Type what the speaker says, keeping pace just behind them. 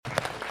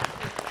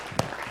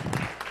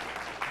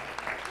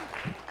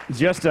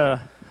Just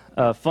a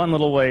fun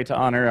little way to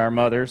honor our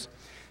mothers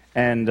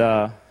and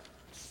the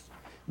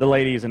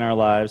ladies in our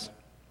lives.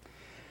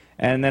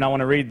 And then I want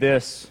to read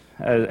this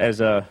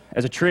as a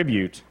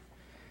tribute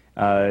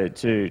for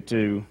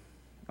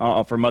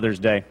Mother's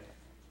Day.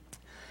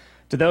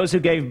 To those who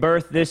gave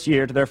birth this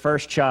year to their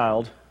first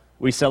child,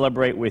 we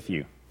celebrate with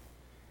you.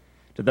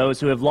 To those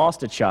who have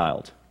lost a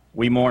child,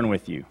 we mourn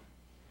with you.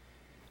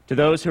 To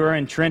those who are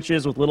in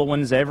trenches with little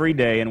ones every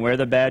day and wear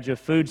the badge of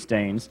food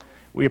stains,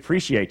 we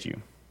appreciate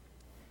you.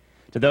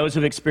 To those who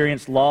have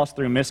experienced loss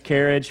through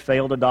miscarriage,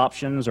 failed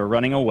adoptions, or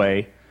running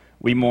away,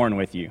 we mourn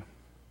with you.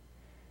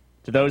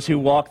 To those who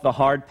walk the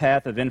hard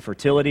path of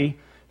infertility,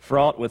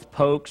 fraught with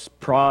pokes,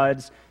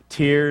 prods,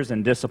 tears,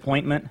 and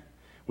disappointment,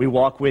 we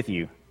walk with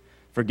you.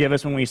 Forgive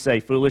us when we say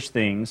foolish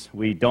things.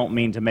 We don't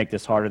mean to make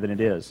this harder than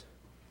it is.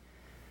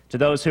 To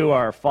those who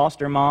are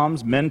foster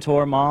moms,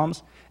 mentor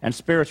moms, and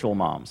spiritual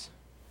moms,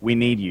 we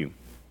need you.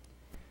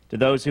 To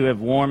those who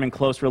have warm and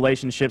close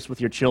relationships with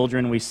your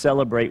children, we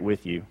celebrate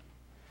with you.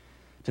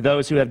 To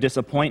those who have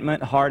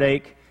disappointment,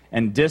 heartache,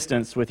 and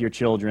distance with your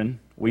children,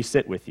 we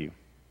sit with you.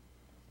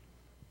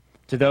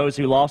 To those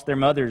who lost their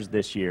mothers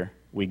this year,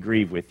 we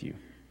grieve with you.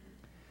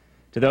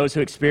 To those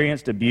who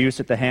experienced abuse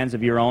at the hands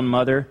of your own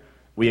mother,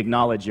 we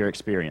acknowledge your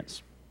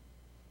experience.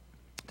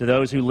 To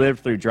those who lived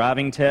through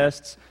driving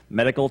tests,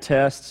 medical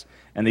tests,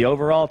 and the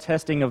overall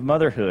testing of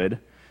motherhood,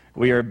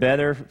 we are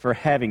better for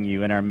having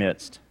you in our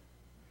midst.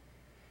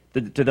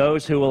 To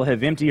those who will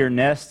have emptier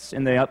nests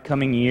in the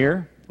upcoming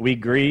year, we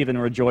grieve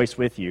and rejoice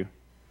with you.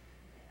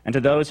 And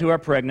to those who are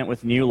pregnant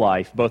with new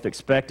life, both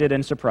expected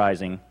and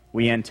surprising,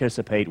 we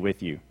anticipate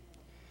with you.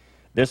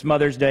 This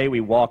Mother's Day, we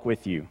walk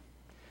with you.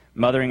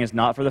 Mothering is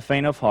not for the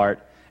faint of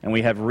heart, and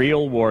we have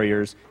real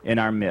warriors in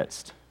our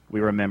midst. We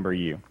remember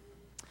you.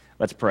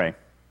 Let's pray.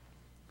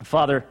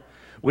 Father,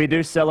 we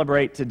do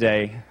celebrate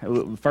today.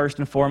 First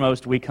and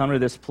foremost, we come to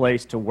this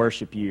place to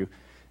worship you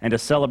and to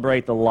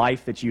celebrate the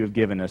life that you have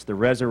given us, the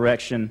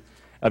resurrection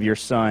of your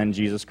Son,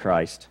 Jesus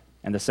Christ,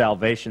 and the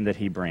salvation that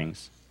he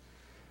brings.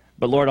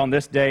 But Lord, on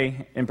this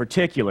day in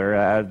particular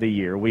of the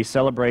year, we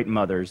celebrate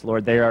mothers.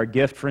 Lord, they are a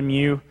gift from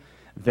you.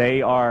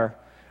 They are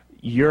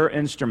your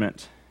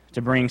instrument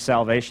to bring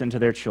salvation to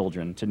their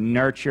children, to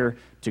nurture,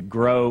 to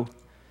grow.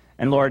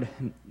 And Lord,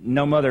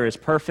 no mother is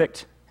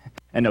perfect,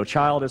 and no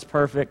child is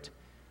perfect.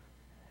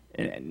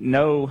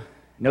 No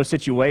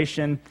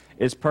situation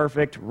is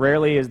perfect.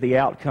 Rarely is the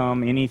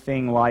outcome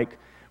anything like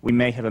we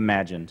may have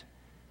imagined.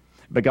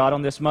 But God,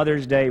 on this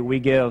Mother's Day, we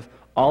give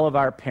all of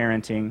our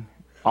parenting,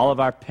 all of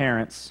our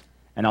parents,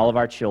 and all of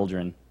our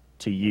children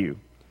to you.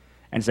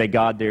 And say,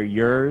 God, they're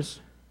yours.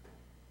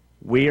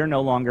 We are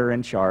no longer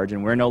in charge,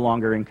 and we're no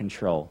longer in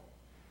control.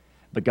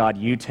 But God,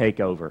 you take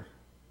over.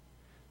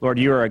 Lord,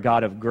 you are a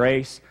God of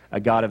grace, a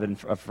God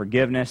of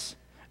forgiveness.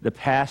 The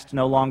past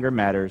no longer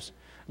matters.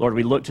 Lord,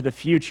 we look to the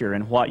future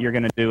and what you're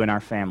going to do in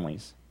our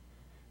families,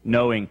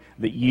 knowing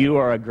that you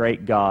are a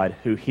great God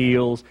who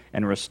heals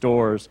and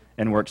restores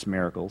and works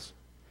miracles.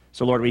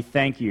 So, Lord, we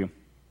thank you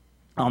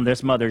on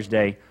this Mother's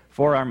Day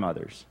for our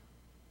mothers.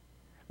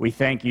 We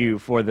thank you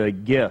for the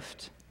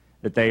gift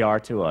that they are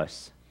to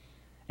us.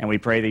 And we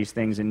pray these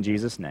things in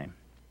Jesus' name.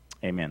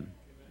 Amen.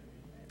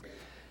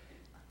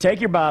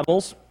 Take your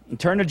Bibles and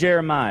turn to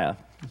Jeremiah.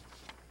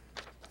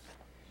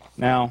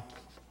 Now,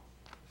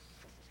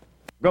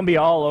 we're going to be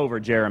all over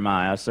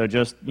Jeremiah, so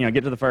just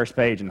get to the first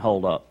page and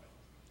hold up.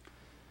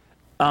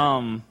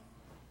 I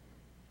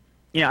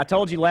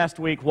told you last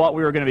week what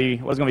we was going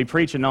to be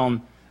preaching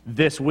on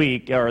this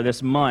week or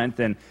this month,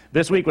 and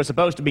this week was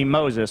supposed to be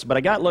Moses, but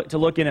I got to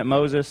looking at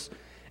Moses,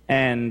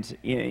 and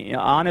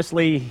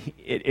honestly,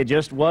 it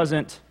just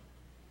wasn't.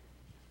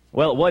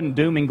 Well, it wasn't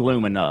doom and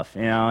gloom enough.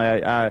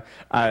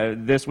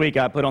 This week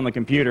I put on the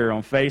computer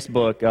on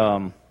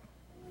Facebook.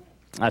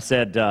 I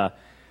said,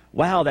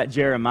 "Wow, that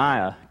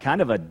Jeremiah,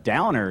 kind of a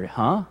downer,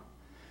 huh?"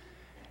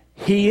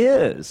 He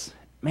is.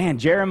 Man,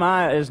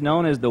 Jeremiah is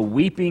known as the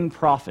weeping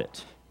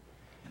prophet.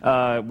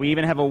 We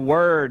even have a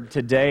word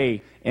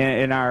today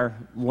in our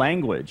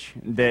language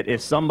that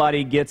if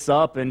somebody gets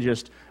up and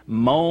just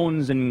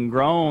moans and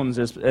groans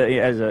as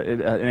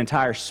an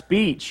entire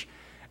speech,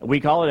 we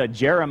call it a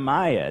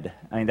Jeremiad.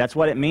 I mean, that's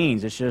what it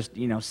means. It's just,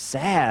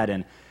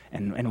 sad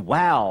and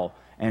wow.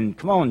 And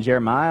come on,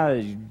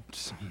 Jeremiah,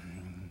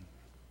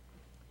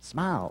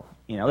 smile.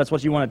 That's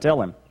what you want to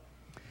tell him.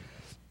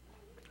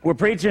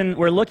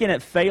 We're looking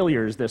at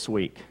failures this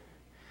week.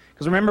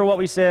 Because remember what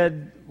we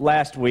said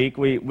last week.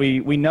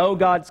 We know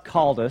God's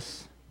called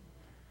us.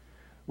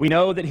 We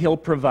know that he'll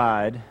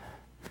provide.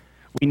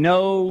 We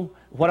know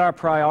what our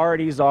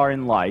priorities are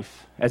in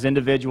life as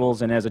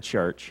individuals and as a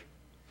church.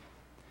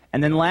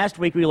 And then last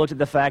week we looked at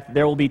the fact that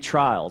there will be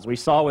trials. We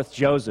saw with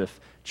Joseph,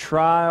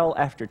 trial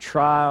after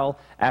trial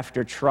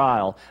after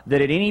trial,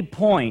 that at any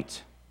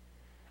point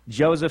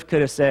Joseph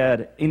could have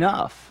said,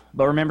 enough.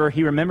 But remember,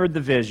 he remembered the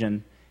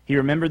vision, he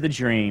remembered the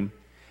dream,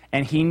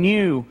 and he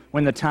knew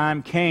when the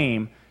time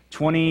came,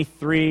 20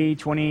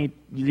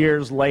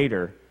 years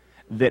later,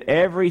 that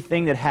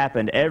everything that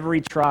happened, every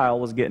trial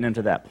was getting him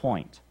to that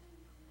point.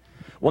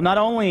 Well, not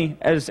only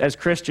as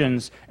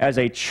Christians, as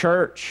a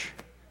church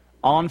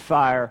on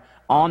fire,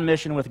 on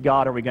mission with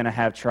God, are we going to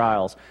have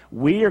trials.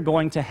 We are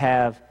going to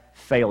have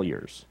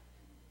failures.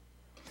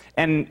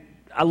 And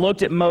I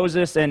looked at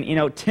Moses, and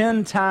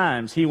 10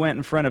 times he went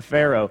in front of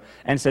Pharaoh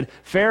and said,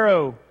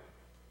 "Pharaoh,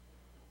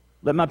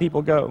 let my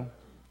people go."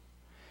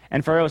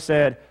 And Pharaoh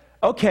said,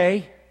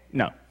 "Okay,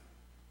 no."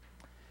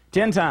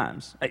 10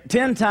 times.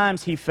 10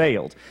 times he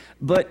failed.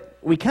 But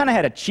we kind of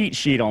had a cheat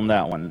sheet on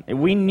that one.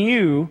 We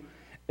knew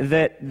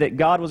that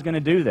God was going to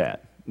do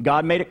that.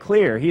 God made it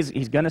clear.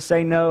 He's going to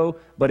say no,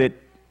 but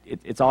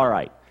it's all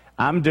right.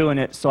 I'm doing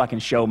it so I can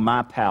show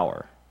my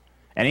power.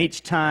 And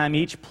each time,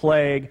 each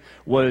plague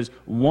was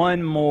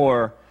one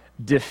more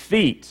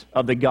defeat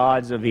of the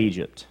gods of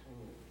Egypt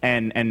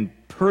and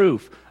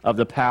proof of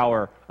the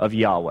power of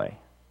Yahweh.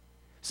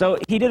 So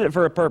he did it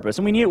for a purpose,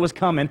 and we knew it was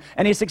coming,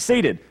 and he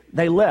succeeded.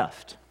 They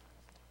left.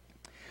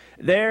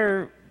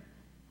 They're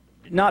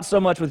not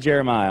so much with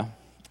Jeremiah.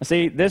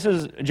 See, this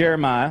is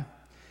Jeremiah.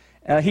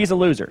 He's a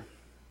loser.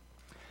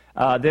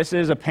 This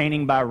is a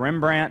painting by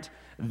Rembrandt.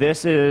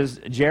 This is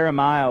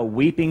Jeremiah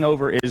weeping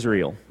over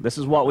Israel. This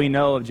is what we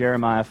know of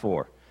Jeremiah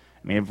 4.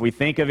 I mean, if we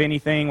think of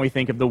anything, we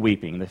think of the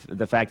weeping,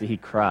 the fact that he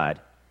cried.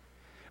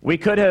 We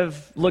could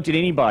have looked at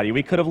anybody.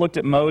 We could have looked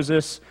at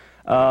Moses.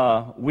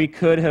 We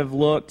could have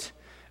looked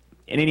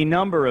at any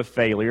number of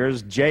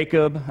failures.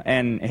 Jacob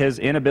and his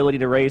inability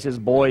to raise his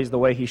boys the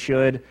way he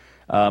should.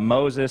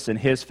 Moses and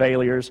his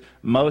failures.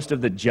 Most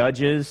of the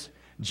judges.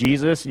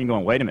 Jesus. And you're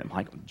going, wait a minute,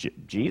 Michael,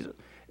 Jesus?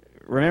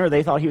 Remember,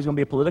 they thought he was going to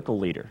be a political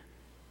leader.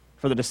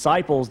 For the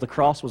disciples, the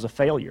cross was a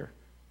failure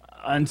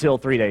until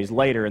 3 days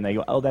later, and they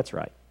go, oh, that's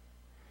right.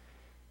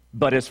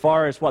 But as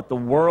far as what the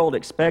world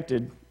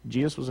expected,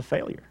 Jesus was a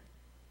failure.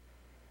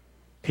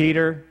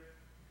 Peter,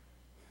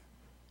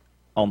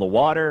 on the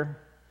water,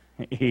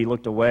 he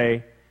looked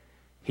away.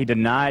 He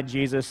denied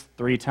Jesus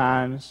 3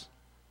 times.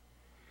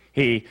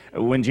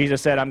 When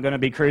Jesus said, I'm going to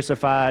be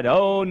crucified,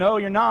 oh, no,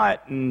 you're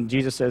not. And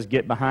Jesus says,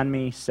 get behind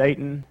me,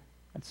 Satan.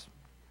 That's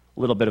a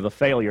little bit of a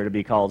failure to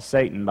be called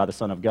Satan by the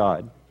Son of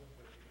God.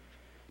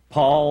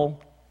 Paul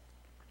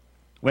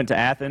went to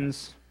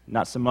Athens,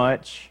 not so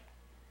much.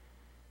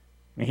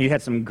 I mean, he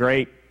had some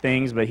great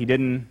things, but he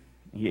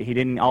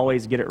didn't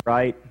always get it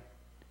right.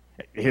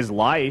 His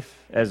life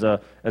as a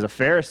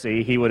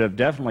Pharisee, he would have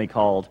definitely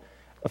called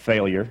a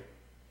failure.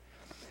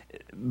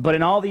 But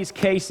in all these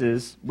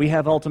cases, we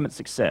have ultimate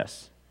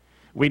success.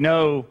 We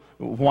know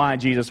why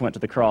Jesus went to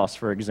the cross,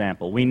 for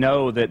example. We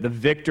know that the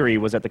victory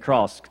was at the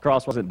cross. The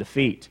cross wasn't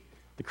defeat.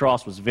 The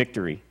cross was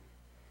victory.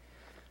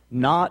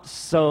 Not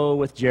so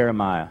with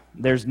Jeremiah.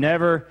 There's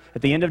never,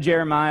 at the end of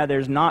Jeremiah,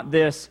 there's not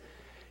this,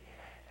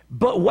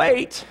 but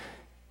wait,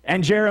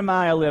 and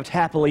Jeremiah lived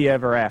happily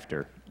ever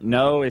after.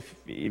 No, if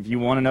you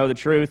want to know the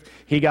truth,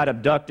 he got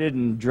abducted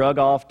and drug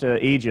off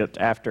to Egypt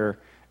after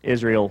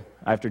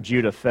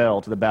Judah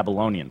fell to the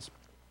Babylonians.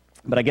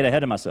 But I get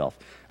ahead of myself.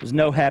 There's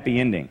no happy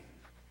ending.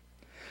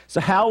 So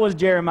how was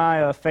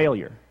Jeremiah a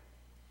failure?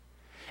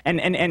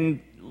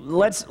 And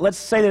let's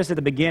say this at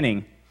the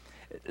beginning.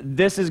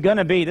 This is going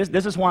to be,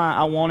 this is why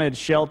I wanted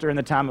Shelter in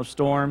the Time of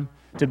Storm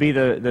to be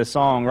the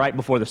song right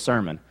before the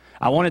sermon.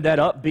 I wanted that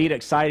upbeat,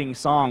 exciting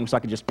song so I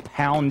could just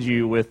pound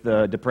you with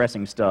the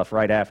depressing stuff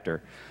right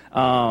after.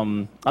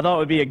 I thought it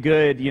would be a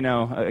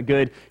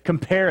good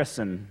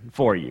comparison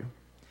for you.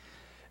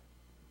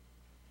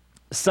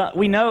 So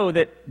we know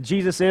that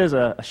Jesus is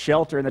a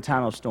shelter in the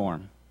time of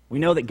storm. We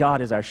know that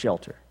God is our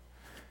shelter.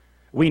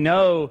 We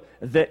know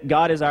that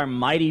God is our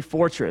mighty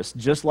fortress,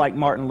 just like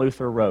Martin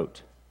Luther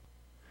wrote.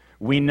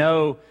 We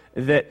know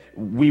that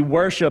we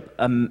worship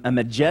a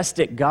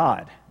majestic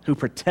God who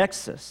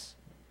protects us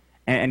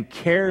and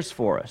cares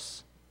for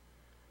us.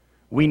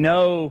 We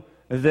know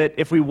that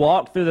if we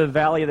walk through the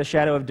valley of the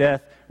shadow of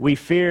death, we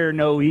fear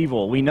no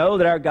evil. We know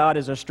that our God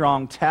is a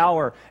strong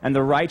tower and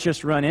the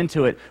righteous run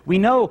into it. We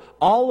know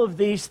all of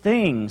these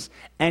things,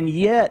 and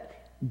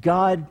yet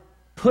God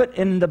put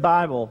in the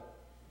Bible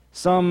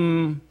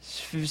some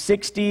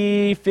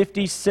 60,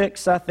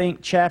 56, I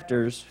think,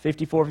 chapters,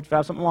 54,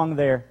 55, something along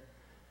there,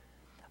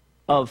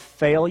 of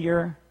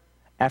failure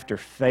after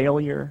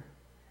failure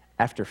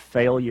after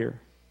failure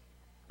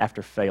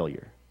after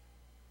failure.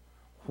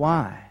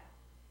 Why?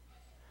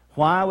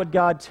 Why would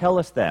God tell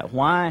us that?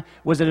 Why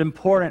was it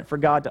important for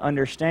God to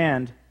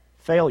understand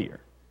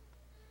failure?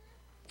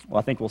 Well,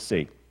 I think we'll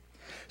see.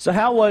 So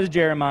how was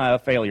Jeremiah a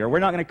failure? We're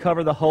not going to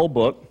cover the whole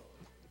book.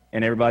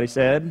 And everybody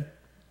said?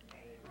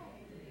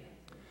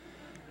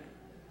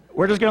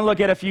 We're just going to look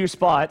at a few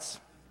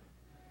spots.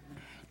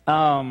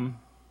 And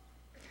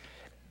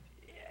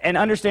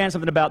understand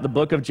something about the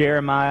book of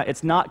Jeremiah.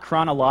 It's not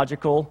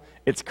chronological.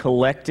 It's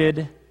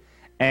collected.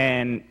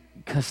 And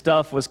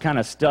stuff was kind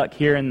of stuck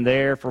here and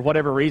there. For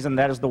whatever reason,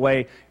 that is the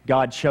way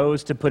God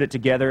chose to put it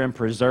together and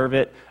preserve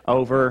it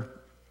over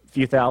a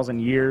few thousand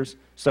years.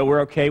 So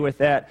we're okay with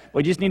that.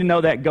 We just need to know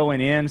that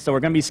going in. So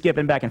we're going to be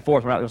skipping back and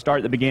forth. We're not going to start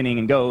at the beginning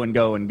and go and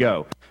go and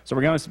go. So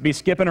we're going to be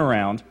skipping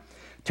around.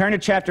 Turn to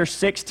chapter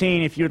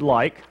 16 if you'd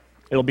like.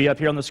 It'll be up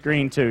here on the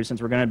screen too,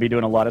 since we're going to be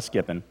doing a lot of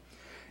skipping.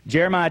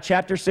 Jeremiah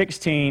chapter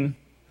 16,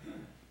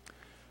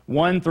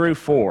 1 through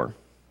 4.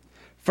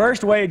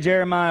 First way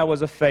Jeremiah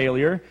was a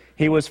failure,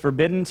 he was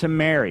forbidden to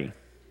marry.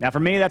 Now for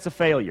me, that's a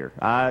failure.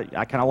 I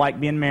kind of like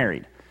being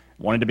married.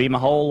 Wanted to be my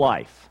whole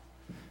life.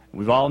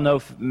 We've all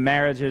know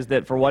marriages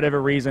that for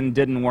whatever reason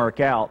didn't work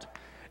out.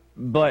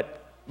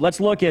 But let's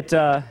look at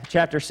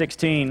chapter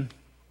 16,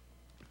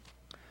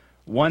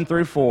 1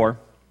 through 4.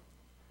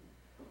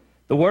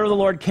 The word of the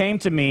Lord came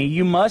to me,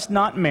 you must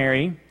not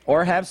marry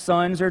or have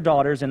sons or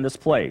daughters in this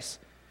place.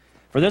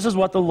 For this is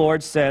what the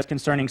Lord says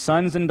concerning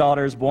sons and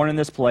daughters born in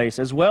this place,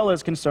 as well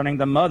as concerning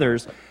the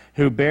mothers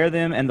who bear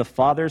them and the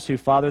fathers who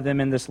father them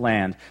in this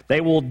land.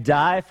 They will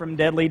die from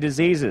deadly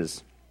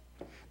diseases.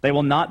 They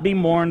will not be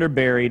mourned or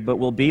buried, but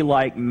will be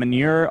like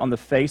manure on the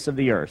face of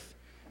the earth.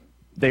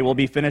 They will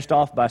be finished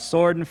off by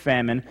sword and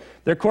famine.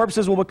 Their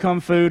corpses will become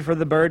food for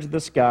the birds of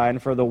the sky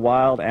and for the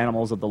wild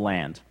animals of the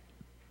land.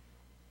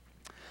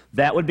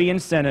 That would be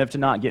incentive to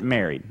not get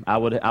married. I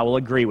will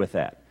agree with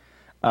that.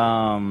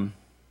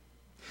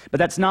 But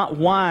that's not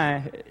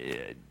why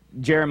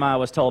Jeremiah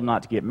was told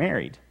not to get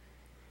married.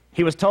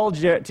 He was told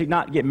to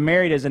not get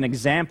married as an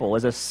example,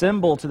 as a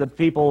symbol to the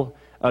people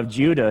of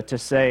Judah to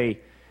say,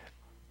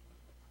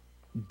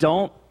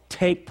 don't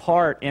take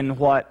part in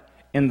what,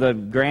 in the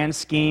grand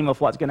scheme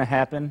of what's going to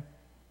happen,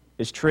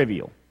 is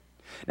trivial.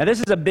 Now this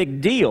is a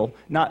big deal.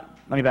 Let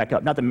me back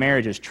up. Not that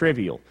marriage is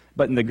trivial,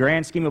 but in the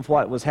grand scheme of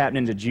what was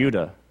happening to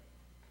Judah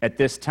at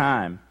this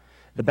time,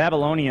 the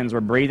Babylonians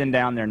were breathing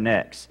down their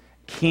necks.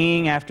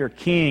 King after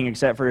king,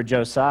 except for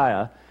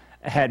Josiah,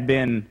 had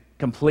been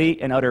complete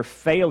and utter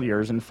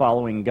failures in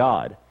following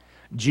God.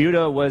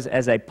 Judah was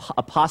as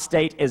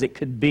apostate as it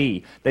could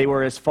be. They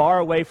were as far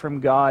away from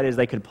God as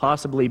they could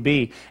possibly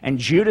be. And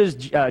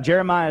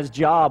Jeremiah's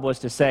job was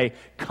to say,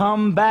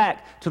 come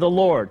back to the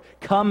Lord,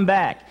 come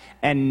back.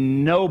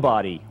 And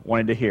nobody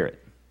wanted to hear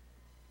it.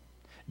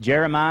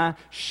 Jeremiah,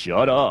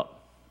 shut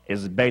up,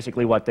 is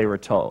basically what they were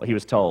told. He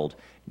was told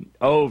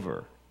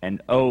over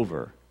and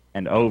over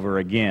and over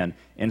again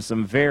in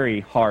some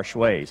very harsh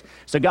ways.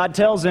 So God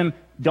tells him,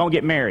 don't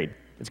get married.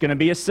 It's going to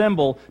be a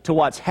symbol to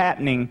what's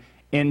happening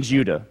in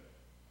Judah.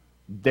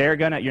 You're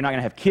not going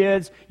to have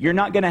kids. You're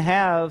not going to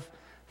have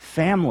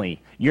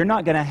family. You're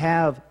not going to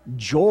have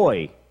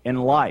joy in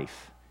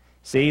life.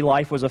 See,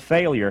 life was a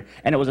failure,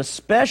 and it was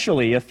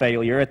especially a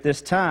failure at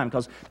this time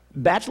because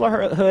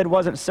bachelorhood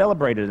wasn't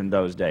celebrated in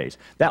those days.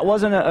 That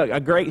wasn't a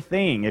great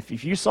thing.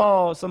 If you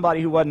saw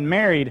somebody who wasn't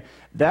married,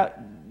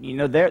 that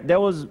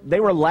they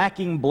were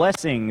lacking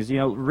blessings.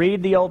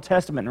 Read the Old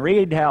Testament and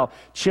read how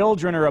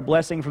children are a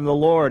blessing from the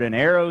Lord and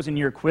arrows in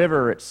your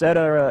quiver,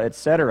 etc.,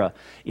 etc.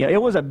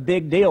 It was a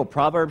big deal.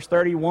 Proverbs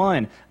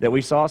 31 that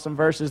we saw some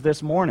verses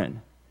this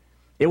morning.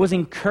 It was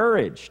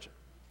encouraged.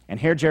 And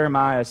here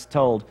Jeremiah is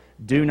told,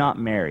 do not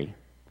marry.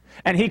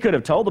 And he could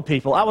have told the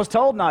people, I was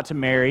told not to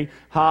marry,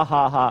 ha,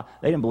 ha, ha.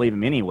 They didn't believe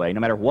him anyway, no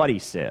matter what he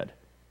said.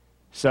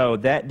 So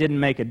that didn't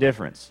make a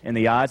difference. In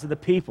the eyes of the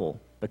people,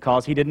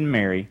 because he didn't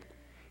marry,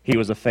 he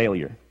was a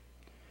failure.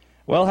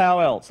 Well, how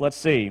else? Let's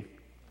see.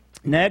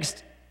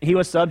 Next, he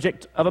was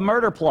subject of a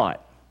murder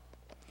plot.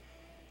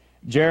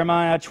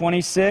 Jeremiah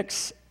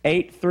 26,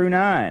 8 through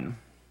 9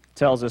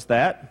 tells us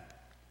that.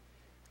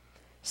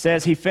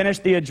 Says he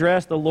finished the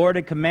address the Lord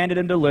had commanded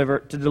him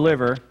to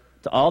deliver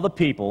to all the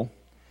people.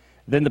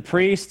 Then the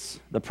priests,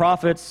 the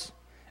prophets,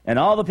 and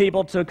all the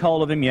people took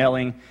hold of him,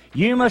 yelling,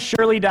 you must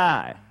surely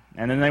die.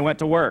 And then they went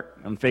to work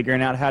on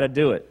figuring out how to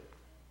do it.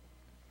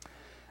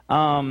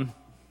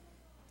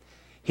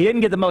 He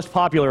didn't get the most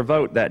popular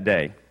vote that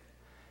day.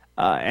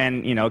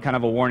 And, kind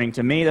of a warning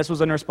to me, this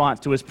was in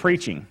response to his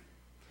preaching.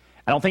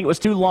 I don't think it was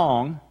too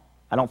long.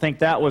 I don't think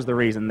that was the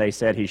reason they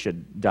said he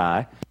should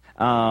die.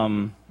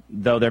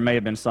 Though there may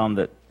have been some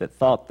that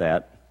thought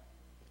that.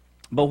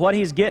 But what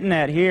he's getting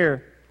at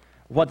here,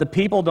 what the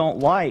people don't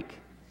like,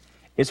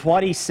 is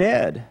what he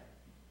said.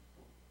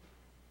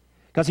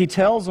 Because he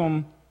tells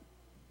them,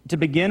 to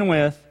begin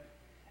with,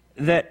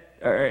 that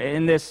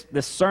in this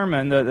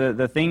sermon,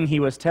 the thing he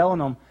was telling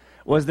them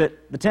was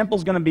that the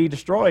temple's going to be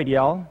destroyed,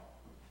 y'all.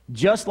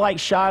 Just like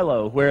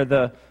Shiloh, where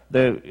the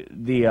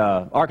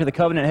Ark of the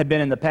Covenant had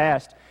been in the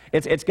past.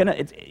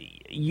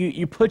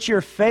 You put your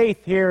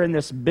faith here in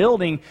this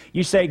building.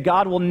 You say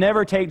God will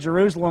never take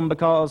Jerusalem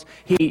because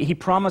he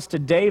promised to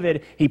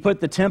David, he put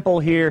the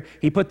temple here,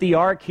 he put the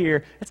ark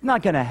here. It's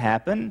not going to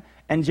happen.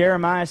 And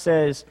Jeremiah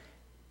says,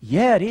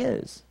 yeah, it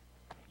is.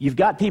 You've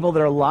got people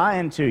that are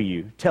lying to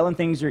you, telling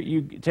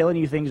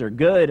you things are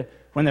good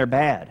when they're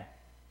bad.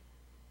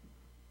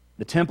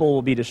 The temple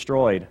will be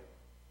destroyed.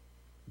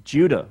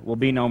 Judah will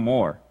be no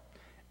more.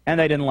 And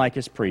they didn't like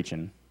his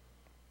preaching,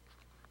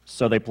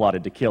 so they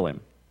plotted to kill him.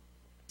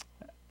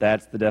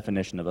 That's the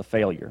definition of a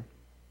failure.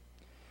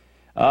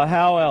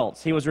 How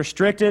else? He was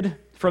restricted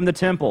from the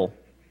temple.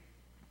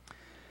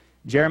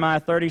 Jeremiah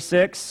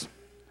 36,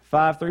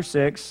 5 through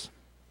 6.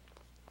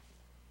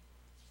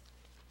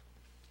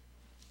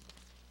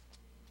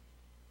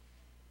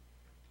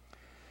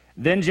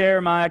 Then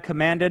Jeremiah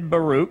commanded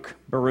Baruch.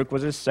 Baruch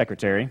was his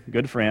secretary,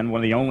 good friend, one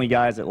of the only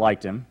guys that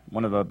liked him,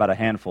 one of about a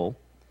handful.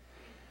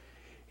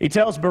 He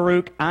tells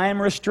Baruch, I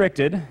am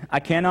restricted. I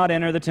cannot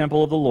enter the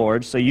temple of the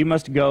Lord, so you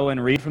must go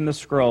and read from the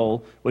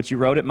scroll which you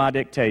wrote at my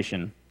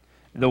dictation,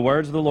 the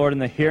words of the Lord in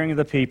the hearing of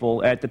the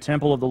people at the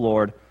temple of the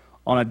Lord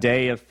on a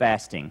day of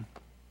fasting.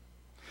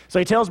 So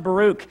he tells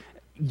Baruch,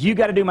 you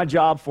got to do my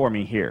job for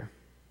me here.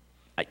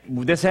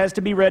 This has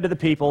to be read to the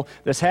people.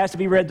 This has to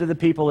be read to the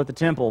people at the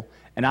temple,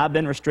 and I've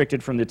been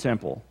restricted from the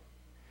temple.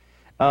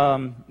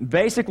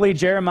 Basically,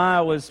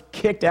 Jeremiah was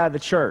kicked out of the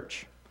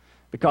church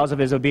because of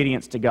his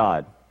obedience to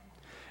God.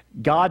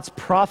 God's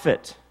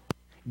prophet,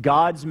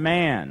 God's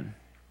man,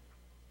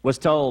 was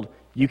told,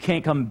 you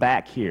can't come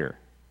back here.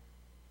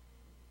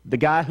 The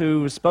guy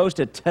who was supposed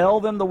to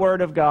tell them the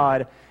word of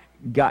God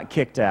got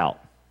kicked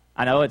out.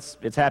 I know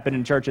it's happened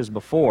in churches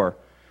before.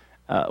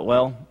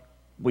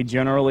 We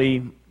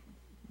generally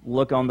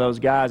look on those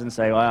guys and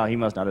say, wow, he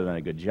must not have done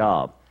a good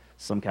job.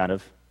 Some kind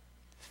of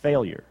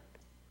failure,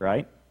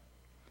 right?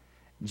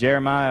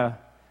 Jeremiah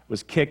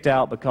was kicked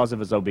out because of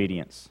his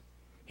obedience.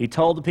 He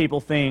told the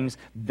people things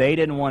they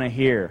didn't want to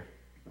hear,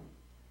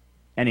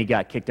 and he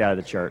got kicked out of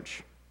the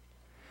church.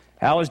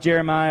 How was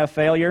Jeremiah a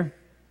failure?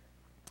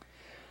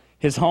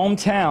 His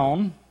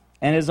hometown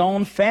and his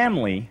own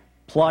family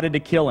plotted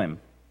to kill him.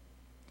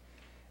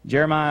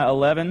 Jeremiah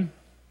 11,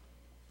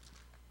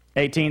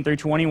 18 through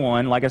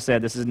 21, like I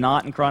said, this is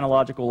not in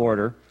chronological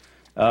order.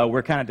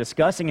 We're kind of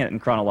discussing it in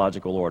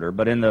chronological order,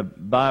 but in the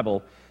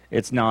Bible,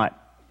 it's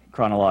not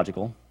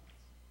chronological.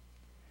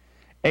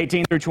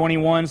 18 through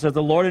 21 says,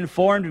 the Lord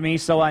informed me,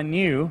 so I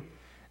knew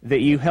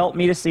that you helped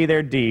me to see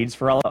their deeds,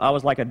 for I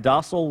was like a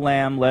docile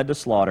lamb led to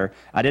slaughter.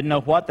 I didn't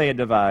know what they had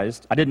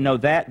devised. I didn't know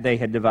that they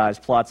had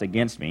devised plots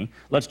against me.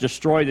 Let's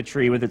destroy the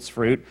tree with its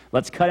fruit.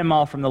 Let's cut him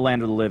off from the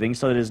land of the living,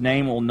 so that his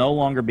name will no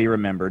longer be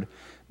remembered.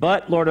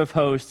 But, Lord of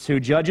hosts, who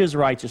judges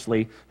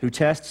righteously, who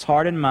tests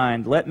heart and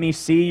mind, let me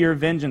see your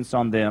vengeance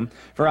on them,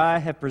 for I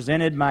have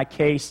presented my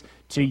case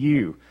to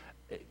you.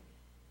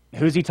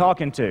 Who's he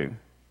talking to?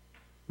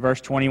 Verse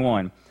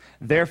 21.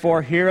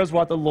 Therefore, here is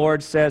what the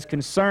Lord says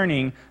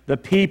concerning the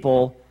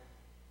people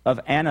of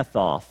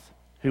Anathoth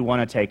who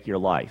want to take your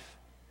life.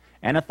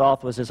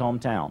 Anathoth was his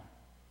hometown.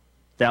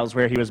 That was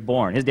where he was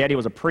born. His daddy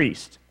was a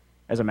priest,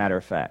 as a matter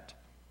of fact,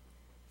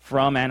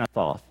 from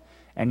Anathoth.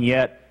 And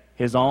yet,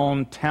 his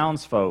own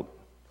townsfolk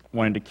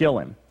wanted to kill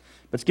him.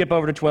 But skip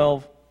over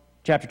to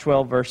chapter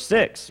 12, verse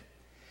 6.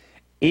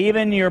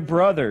 Even your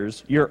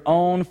brothers, your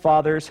own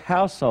father's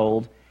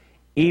household,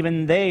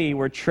 even they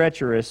were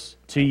treacherous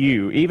to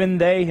you. Even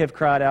they have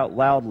cried out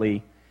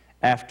loudly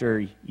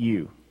after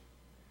you.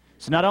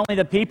 So not only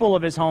the people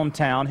of his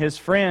hometown, his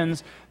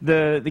friends,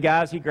 the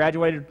guys he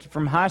graduated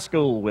from high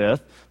school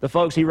with, the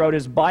folks he rode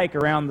his bike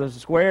around the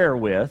square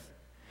with,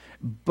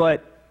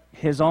 but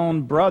his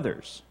own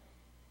brothers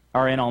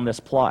are in on this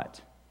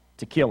plot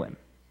to kill him.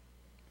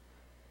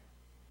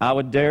 I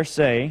would dare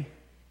say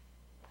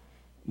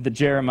that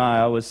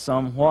Jeremiah was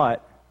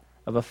somewhat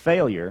of a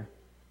failure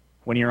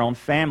when your own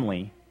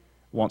family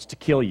wants to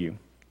kill you.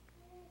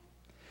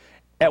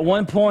 At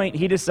one point,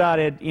 he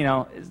decided,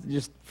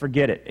 just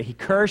forget it. He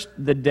cursed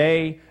the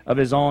day of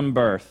his own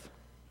birth.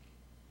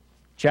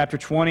 Chapter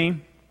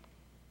 20,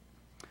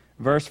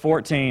 verse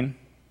 14.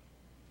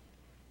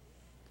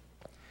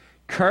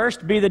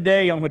 Cursed be the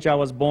day on which I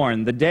was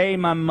born, the day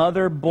my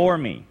mother bore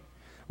me.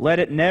 Let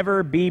it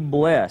never be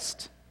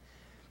blessed.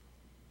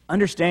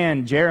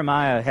 Understand,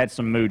 Jeremiah had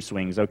some mood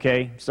swings,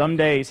 okay? Some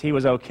days he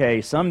was okay.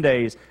 Some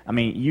days,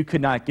 you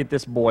could not get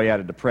this boy out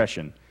of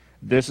depression.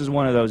 This is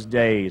one of those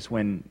days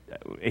when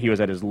he was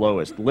at his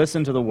lowest.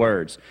 Listen to the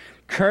words.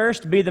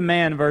 Cursed be the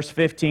man, verse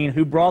 15,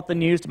 who brought the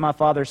news to my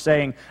father,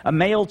 saying, a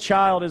male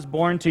child is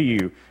born to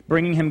you,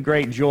 bringing him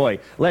great joy.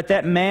 Let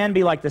that man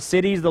be like the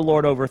cities the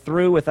Lord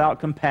overthrew without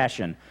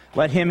compassion.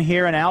 Let him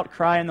hear an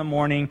outcry in the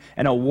morning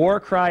and a war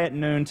cry at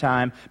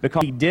noontime,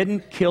 because he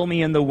didn't kill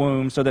me in the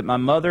womb, so that my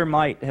mother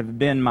might have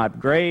been my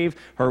grave,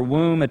 her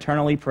womb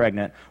eternally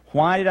pregnant.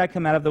 Why did I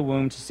come out of the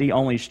womb to see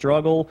only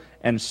struggle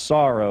and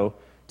sorrow,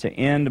 to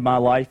end my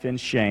life in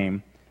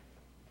shame?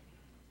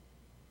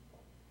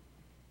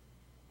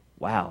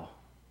 Wow.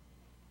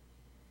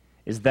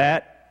 Is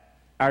that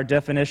our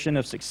definition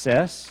of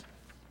success?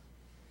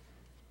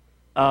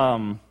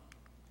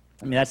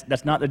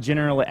 That's not the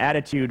general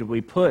attitude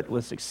we put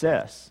with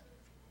success.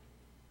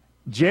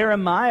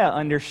 Jeremiah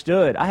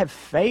understood, I have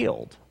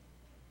failed.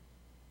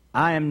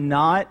 I am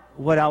not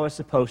what I was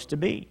supposed to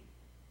be.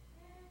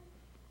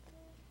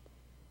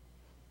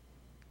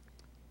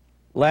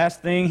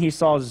 Last thing, he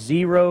saw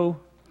 0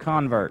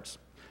 converts.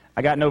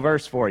 I got no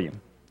verse for you.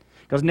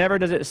 Because never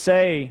does it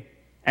say,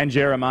 and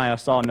Jeremiah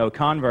saw no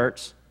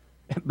converts,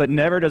 but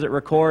never does it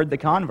record the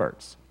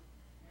converts.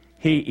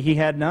 He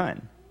had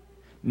none.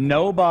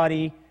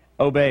 Nobody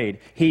obeyed.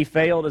 He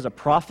failed as a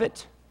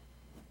prophet.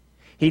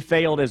 He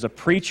failed as a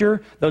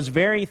preacher. Those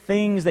very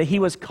things that he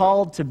was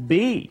called to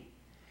be,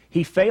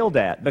 he failed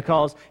at,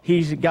 because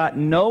he's got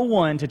no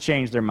one to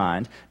change their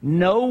mind,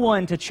 no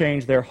one to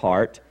change their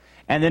heart.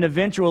 And then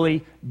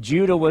eventually,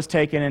 Judah was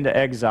taken into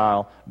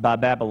exile by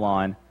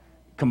Babylon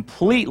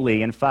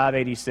completely in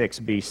 586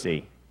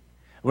 BC.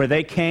 Where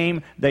they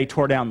came, they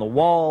tore down the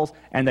walls,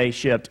 and they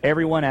shipped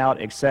everyone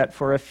out except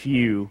for a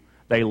few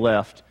they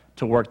left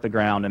to work the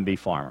ground and be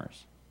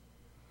farmers.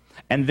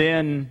 And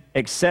then,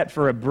 except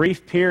for a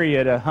brief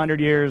period, 100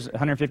 years,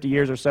 150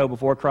 years or so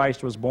before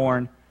Christ was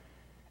born,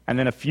 and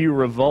then a few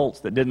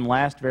revolts that didn't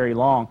last very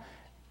long,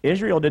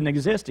 Israel didn't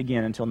exist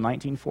again until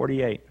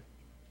 1948.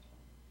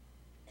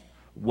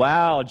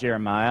 Wow,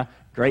 Jeremiah,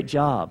 great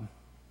job.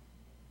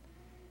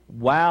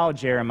 Wow,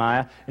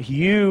 Jeremiah,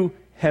 you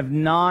have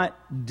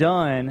not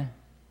done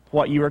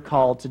what you were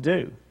called to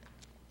do.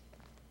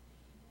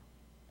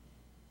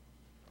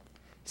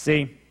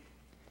 See,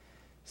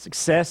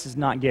 success is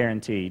not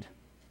guaranteed.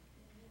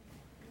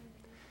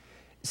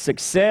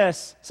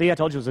 Success, see, I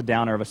told you it was a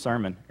downer of a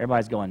sermon.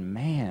 Everybody's going,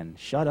 man,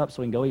 shut up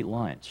so we can go eat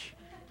lunch.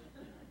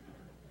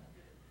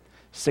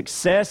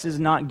 Success is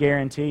not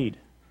guaranteed.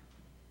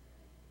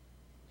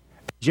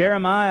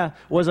 Jeremiah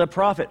was a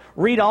prophet.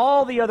 Read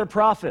all the other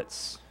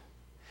prophets.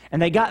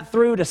 And they got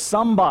through to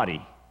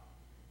somebody.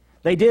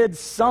 They did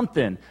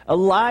something.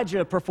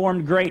 Elijah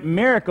performed great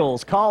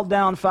miracles, called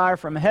down fire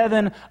from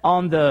heaven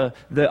on the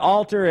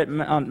altar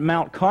on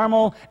Mount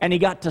Carmel, and he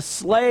got to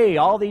slay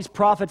all these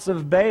prophets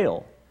of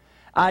Baal.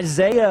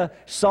 Isaiah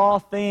saw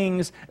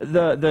things,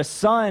 the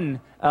sun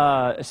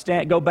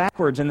go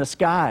backwards in the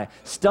sky,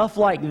 stuff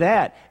like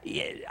that.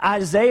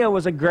 Isaiah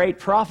was a great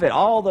prophet.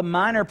 All the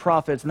minor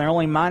prophets, and they're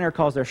only minor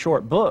because they're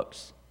short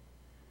books,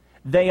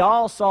 they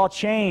all saw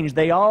change.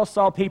 They all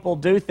saw people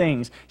do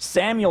things.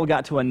 Samuel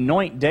got to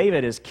anoint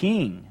David as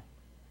king.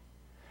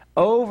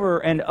 Over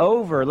and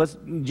over, let's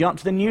jump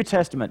to the New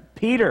Testament.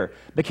 Peter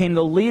became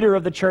the leader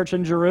of the church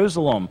in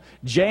Jerusalem.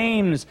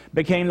 James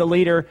became the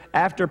leader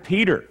after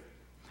Peter.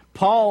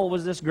 Paul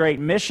was this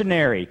great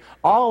missionary.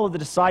 All of the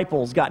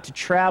disciples got to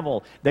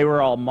travel. They were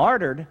all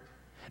martyred,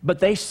 but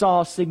they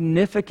saw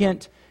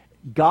significant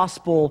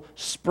gospel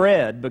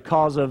spread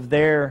because of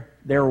their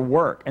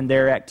work and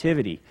their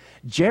activity.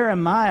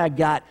 Jeremiah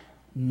got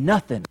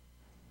nothing.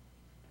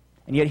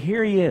 And yet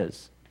here he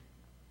is.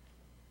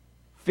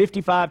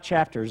 55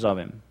 chapters of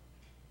him.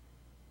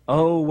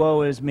 Oh,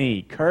 woe is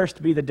me.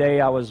 Cursed be the day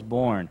I was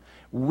born.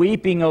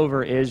 Weeping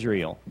over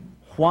Israel.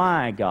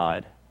 Why,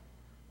 God?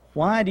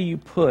 Why do you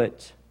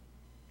put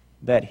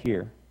that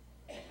here?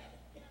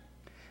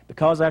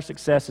 Because our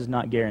success is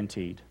not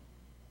guaranteed.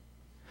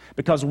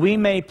 Because we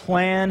may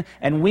plan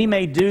and we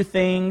may do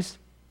things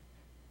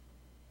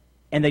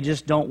and they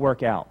just don't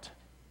work out.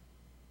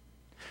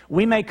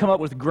 We may come up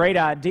with great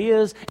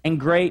ideas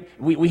and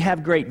we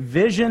have great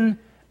vision,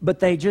 but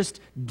they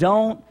just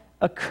don't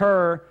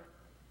occur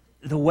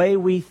the way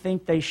we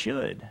think they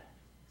should.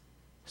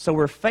 So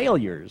we're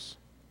failures.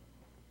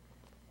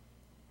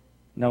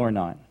 No, we're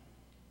not.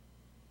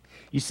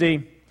 You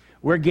see,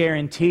 we're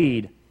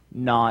guaranteed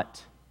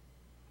not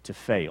to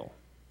fail.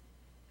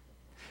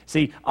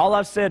 See, all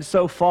I've said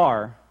so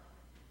far,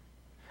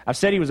 I've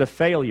said he was a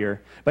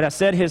failure, but I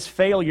said his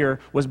failure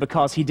was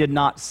because he did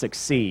not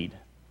succeed.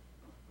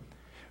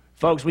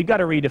 Folks, we've got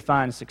to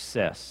redefine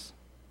success.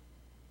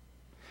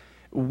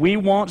 We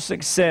want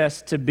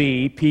success to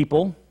be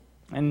people,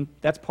 and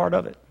that's part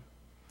of it.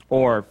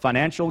 Or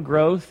financial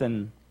growth,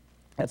 and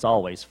that's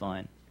always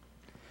fun.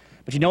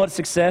 But you know what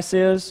success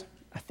is?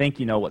 I think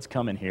you know what's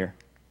coming here.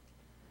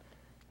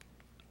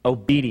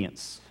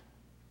 Obedience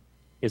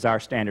is our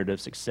standard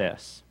of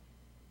success.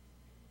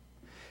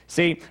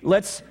 See,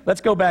 let's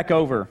go back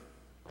over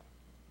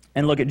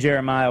and look at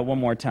Jeremiah one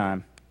more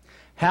time.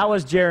 How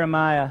is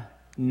Jeremiah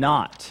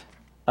not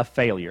a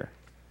failure?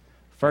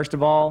 First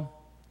of all,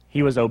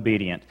 he was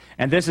obedient.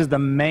 And this is the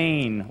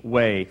main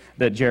way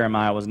that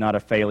Jeremiah was not a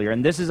failure.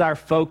 And this is our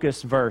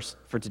focus verse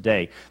for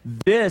today.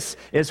 This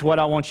is what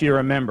I want you to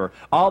remember.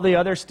 All the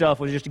other stuff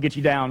was just to get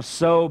you down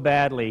so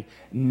badly.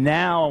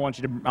 Now I want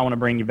to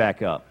bring you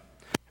back up.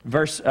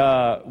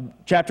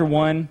 Chapter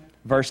 1,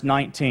 verse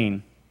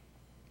 19.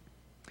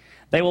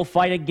 They will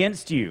fight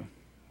against you.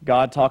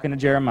 God talking to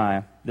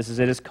Jeremiah. This is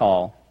his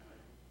call.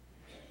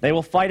 They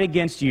will fight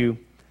against you,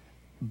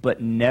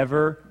 but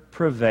never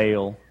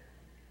prevail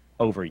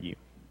over you,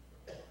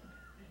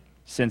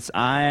 since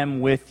I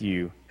am with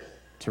you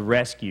to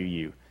rescue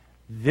you.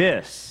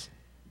 This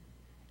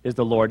is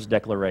the Lord's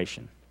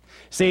declaration.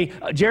 See,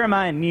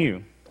 Jeremiah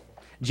knew.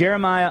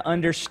 Jeremiah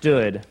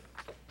understood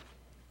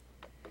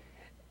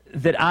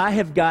that I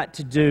have got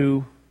to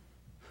do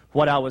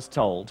what I was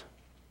told.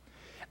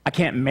 I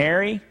can't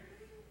marry.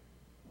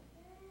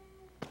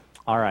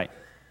 All right.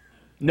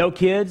 No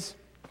kids.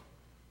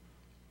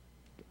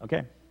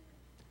 Okay.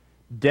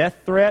 Death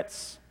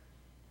threats.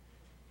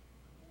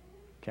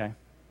 Okay.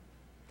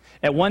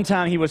 At one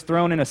time, he was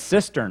thrown in a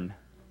cistern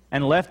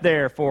and left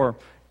there for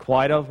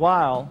quite a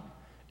while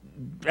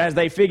as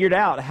they figured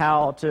out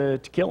how to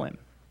kill him.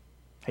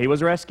 He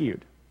was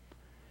rescued.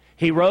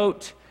 He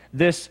wrote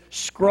this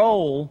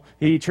scroll.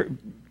 He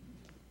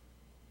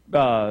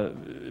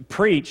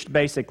preached,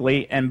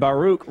 basically, and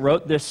Baruch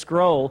wrote this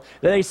scroll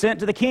that they sent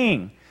to the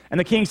king. And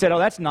the king said, oh,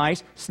 that's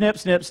nice. Snip,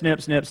 snip,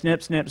 snip, snip,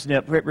 snip, snip,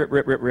 snip, rip, rip,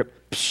 rip, rip,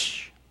 rip.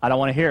 Psh, I don't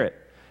want to hear it.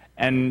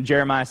 And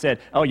Jeremiah said,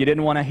 oh, you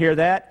didn't want to hear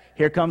that?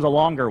 Here comes a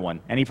longer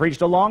one. And he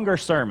preached a longer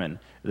sermon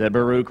that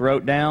Baruch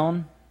wrote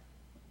down,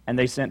 and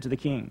they sent to the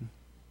king.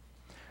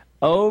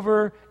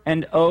 Over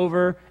and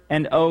over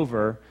and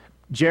over,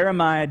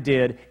 Jeremiah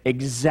did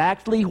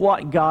exactly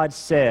what God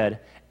said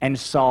and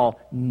saw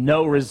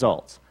no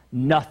results.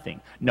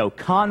 Nothing. No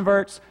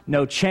converts,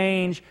 no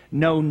change,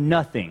 no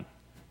nothing.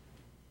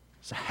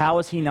 So how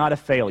is he not a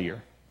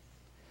failure?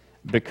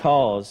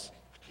 Because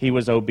he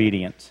was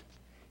obedient.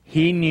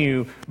 He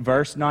knew,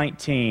 verse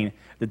 19,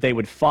 that they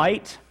would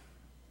fight,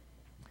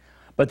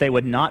 but they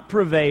would not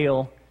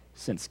prevail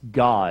since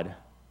God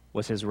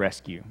was his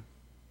rescue.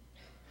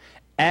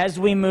 As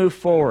we move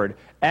forward,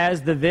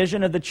 as the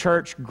vision of the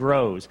church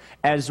grows,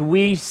 as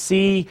we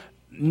see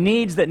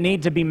needs that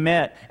need to be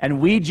met, and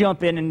we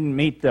jump in and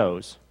meet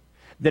those,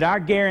 that our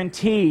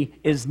guarantee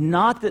is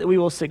not that we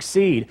will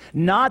succeed,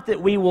 not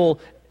that we will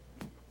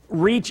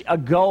reach a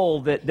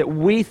goal that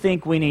we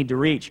think we need to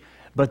reach,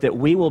 but that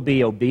we will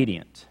be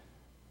obedient.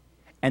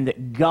 And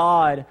that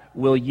God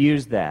will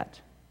use that.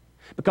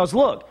 Because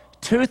look,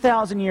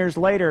 2,000 years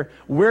later,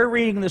 we're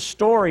reading the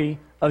story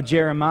of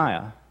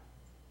Jeremiah.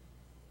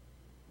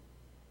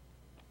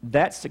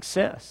 That's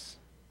success.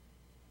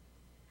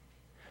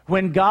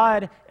 When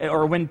God,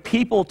 or when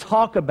people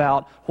talk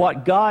about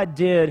what God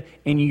did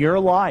in your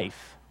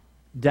life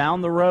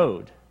down the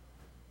road,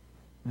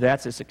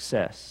 that's a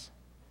success.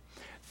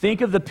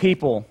 Think of the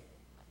people,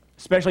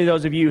 especially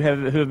those of you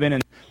who have been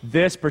in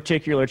this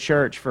particular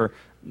church for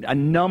a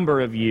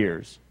number of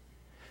years.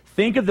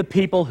 Think of the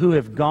people who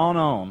have gone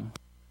on,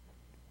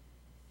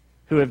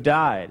 who have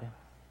died.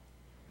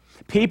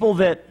 People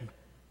that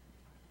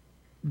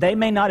they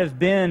may not have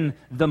been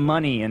the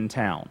money in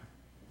town.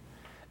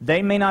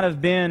 They may not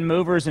have been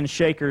movers and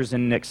shakers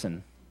in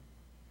Nixon.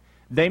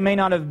 They may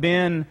not have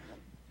been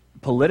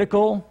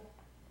political.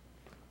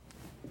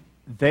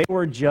 They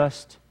were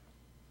just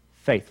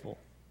faithful.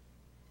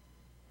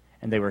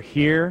 And they were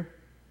here,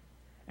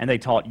 and they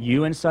taught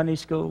you in Sunday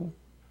school.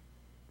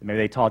 Maybe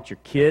they taught your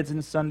kids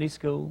in Sunday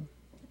school.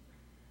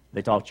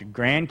 They taught your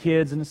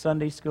grandkids in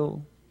Sunday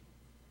school.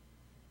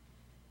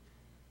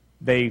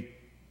 They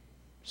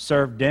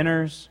served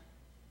dinners.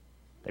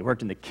 They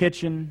worked in the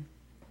kitchen.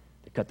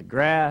 They cut the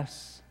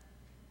grass.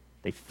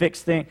 They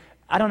fixed things.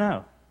 I don't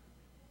know.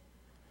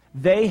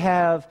 They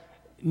have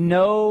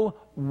no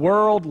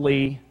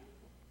worldly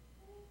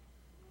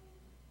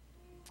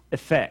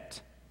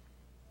effect.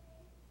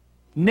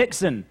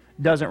 Nixon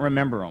doesn't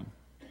remember them.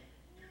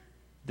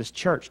 This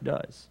church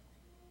does.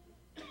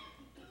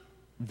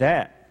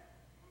 That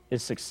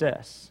is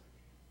success.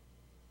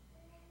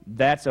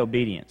 That's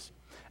obedience.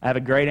 I have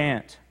a great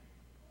aunt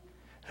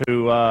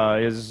who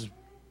is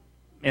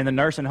in the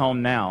nursing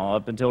home now.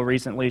 Up until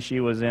recently, she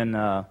was in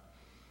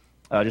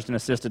just an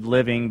assisted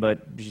living,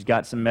 but she's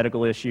got some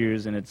medical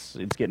issues, and it's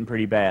getting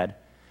pretty bad.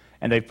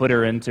 And they put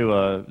her into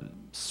a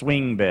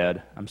swing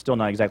bed. I'm still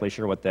not exactly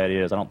sure what that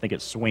is. I don't think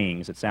it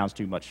swings. It sounds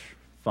too much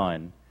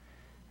fun.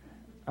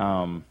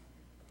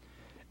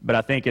 But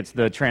I think it's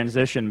the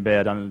transition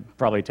bed. I'm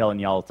probably telling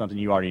y'all something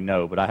you already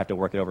know, but I have to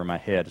work it over in my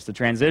head. It's the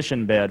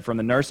transition bed from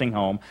the nursing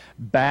home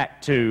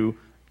back to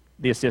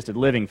the assisted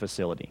living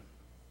facility.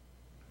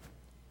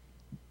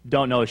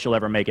 Don't know if she'll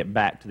ever make it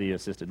back to the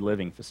assisted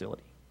living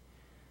facility.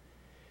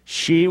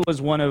 She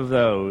was one of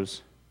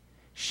those.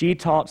 She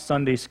taught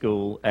Sunday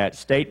school at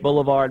State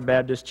Boulevard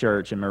Baptist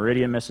Church in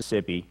Meridian,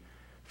 Mississippi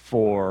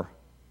for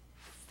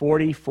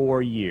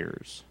 44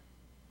 years.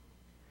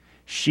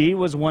 She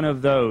was one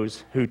of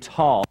those who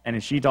taught,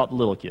 and she taught the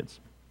little kids.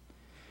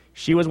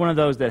 She was one of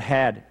those that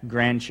had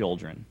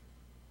grandchildren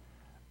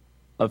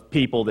of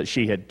people that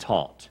she had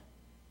taught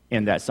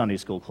in that Sunday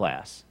school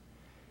class.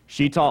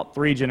 She taught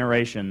 3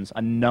 generations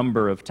a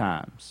number of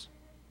times.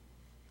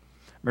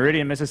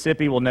 Meridian,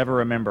 Mississippi will never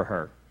remember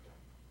her.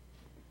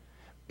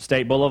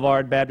 State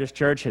Boulevard Baptist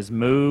Church has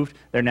moved.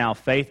 They're now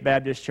Faith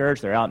Baptist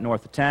Church. They're out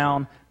north of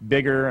town,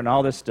 bigger and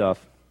all this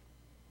stuff.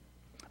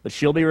 But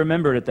she'll be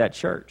remembered at that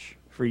church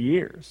for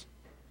years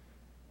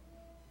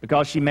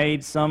because she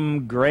had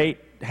some great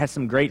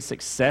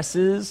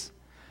successes.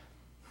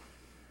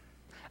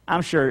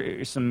 I'm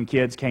sure some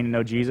kids came to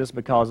know Jesus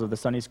because of the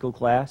Sunday school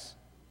class,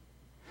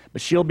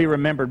 but she'll be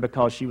remembered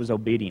because she was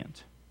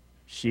obedient.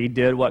 She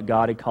did what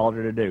God had called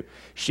her to do.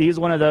 She's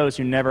one of those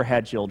who never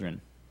had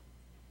children.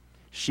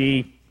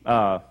 She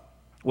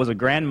was a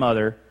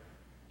grandmother.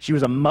 She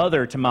was a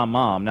mother to my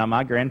mom. Now,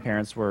 my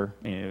grandparents were,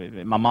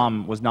 my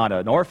mom was not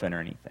an orphan or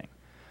anything.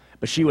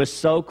 But she was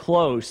so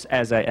close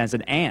as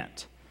an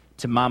aunt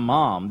to my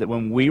mom that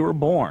when we were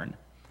born,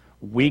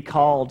 we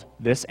called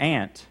this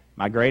aunt,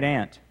 my great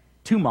aunt,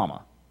 Two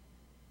Mama.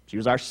 She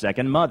was our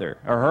second mother,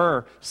 or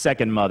her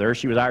second mother.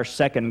 She was our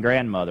second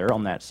grandmother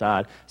on that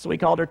side. So we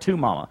called her Two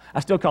Mama. I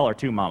still call her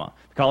Two Mama.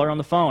 I call her on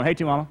the phone, hey,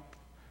 Two Mama.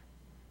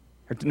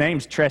 Her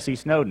name's Tressie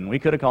Snowden. We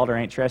could have called her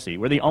Aunt Tressie.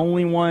 We're the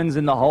only ones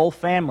in the whole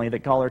family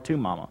that call her Two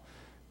Mama.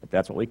 But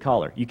that's what we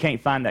call her. You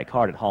can't find that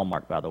card at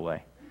Hallmark, by the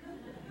way.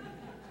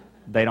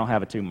 They don't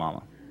have a Two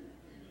Mama.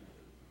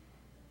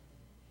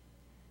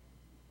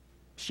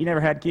 She never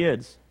had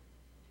kids.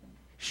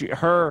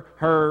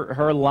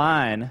 Her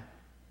line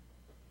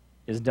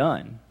is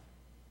done.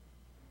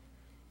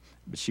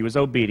 But she was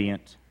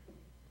obedient,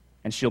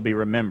 and she'll be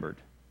remembered,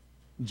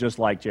 just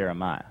like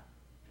Jeremiah,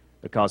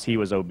 because he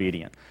was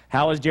obedient.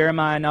 How is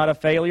Jeremiah not a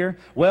failure?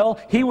 Well,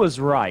 he was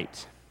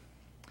right.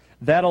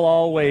 That'll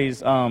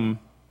always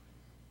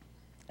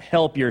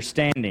help your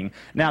standing.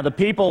 Now, the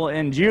people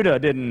in Judah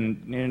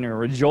didn't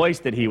rejoice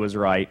that he was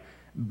right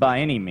by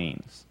any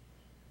means.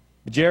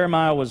 But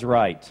Jeremiah was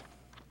right.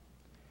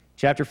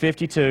 Chapter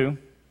 52.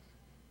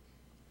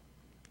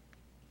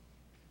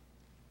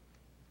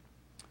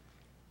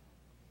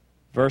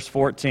 Verse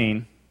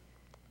 14.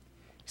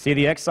 See,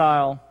 the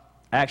exile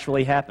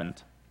actually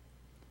happened.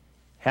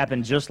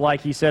 Happened just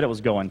like he said it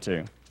was going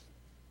to.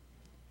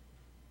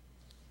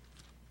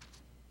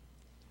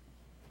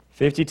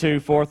 52,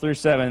 4 through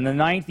 7. In the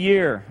 9th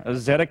year of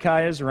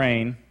Zedekiah's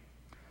reign,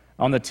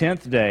 on the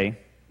 10th day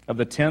of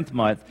the 10th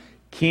month,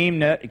 King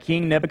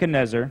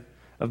Nebuchadnezzar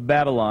of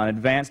Babylon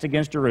advanced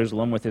against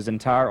Jerusalem with his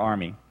entire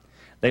army.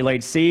 They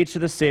laid siege to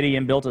the city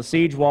and built a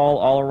siege wall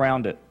all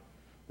around it.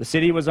 The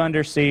city was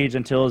under siege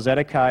until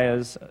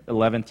Zedekiah's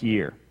 11th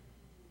year.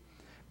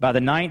 By the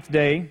 9th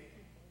day,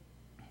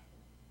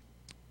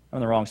 I'm in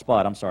the wrong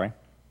spot, I'm sorry.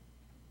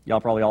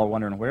 Y'all probably all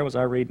wondering, where was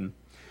I reading?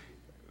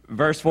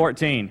 Verse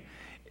 14.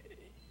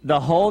 The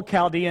whole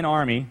Chaldean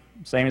army,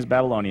 same as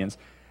Babylonians,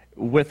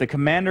 with the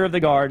commander of the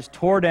guards,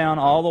 tore down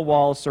all the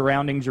walls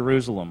surrounding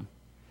Jerusalem.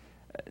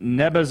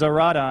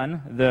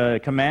 Nebuzaradan, the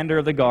commander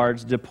of the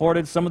guards,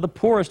 deported some of the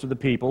poorest of the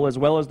people, as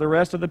well as the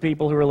rest of the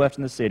people who were left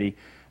in the city,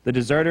 the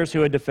deserters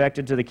who had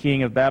defected to the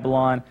king of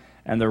Babylon,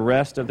 and the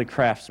rest of the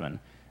craftsmen.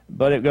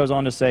 But it goes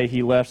on to say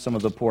he left some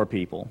of the poor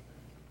people.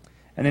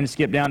 And then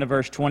skip down to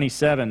verse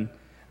 27.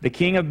 The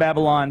king of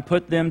Babylon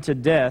put them to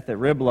death at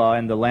Riblah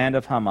in the land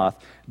of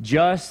Hamath.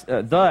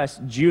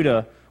 Thus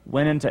Judah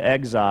went into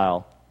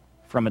exile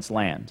from its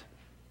land.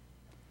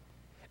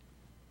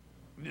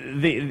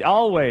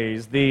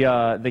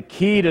 The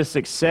key to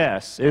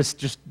success is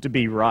just to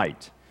be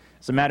right.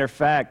 As a matter of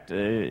fact,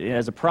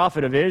 as a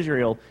prophet of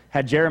Israel,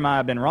 had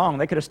Jeremiah been wrong,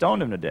 they could have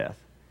stoned him to death.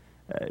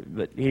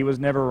 But he was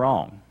never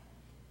wrong.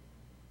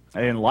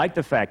 I didn't like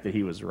the fact that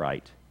he was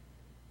right.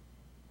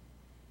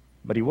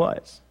 But he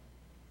was.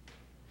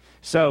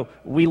 So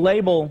we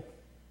label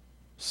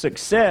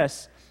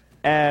success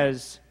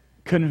as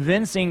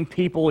convincing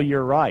people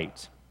you're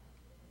right.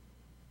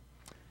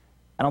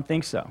 I don't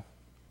think so.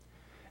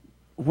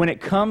 When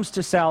it comes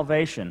to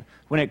salvation,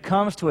 when it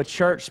comes to a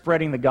church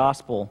spreading the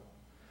gospel,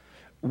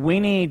 we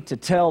need to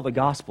tell the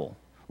gospel.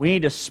 We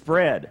need to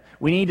spread.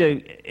 We need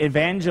to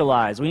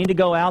evangelize. We need to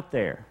go out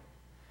there.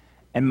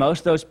 And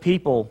most of those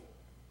people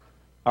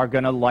are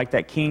going to, like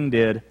that king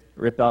did,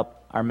 rip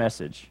up our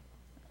message.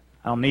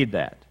 I don't need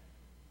that.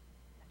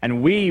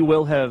 And we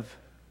will have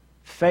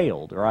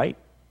failed, right?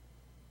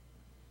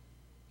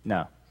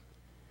 No.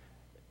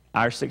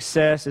 Our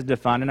success is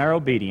defined in our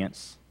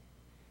obedience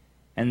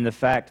and the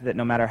fact that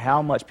no matter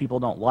how much people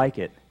don't like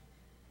it,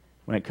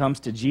 when it comes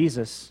to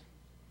Jesus,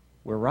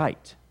 we're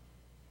right.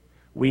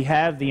 We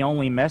have the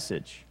only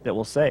message that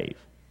will save.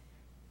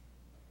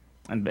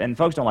 And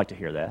folks don't like to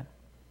hear that,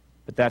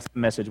 but that's the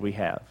message we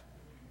have.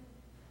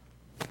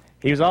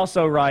 He was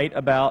also right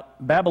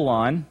about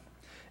Babylon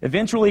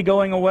eventually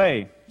going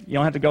away. You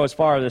don't have to go as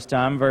far this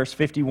time.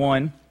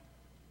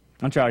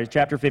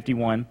 Chapter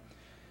 51,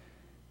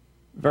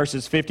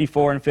 verses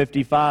 54 and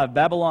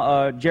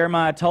 55.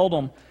 Jeremiah told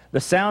them, the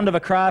sound of a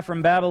cry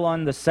from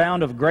Babylon, the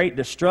sound of great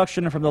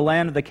destruction from the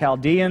land of the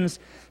Chaldeans.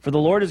 For the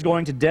Lord is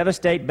going to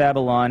devastate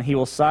Babylon. He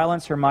will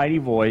silence her mighty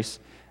voice.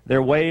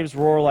 Their waves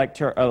roar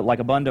like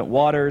abundant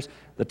waters.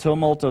 The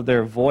tumult of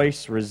their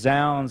voice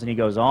resounds. And he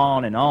goes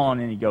on,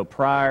 and you go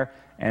prior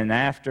and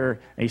after.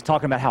 And he's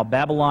talking about how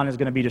Babylon is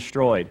going to be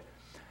destroyed.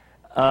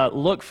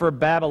 Look for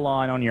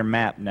Babylon on your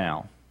map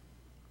now.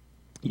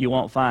 You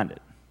won't find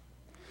it.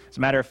 As a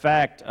matter of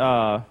fact,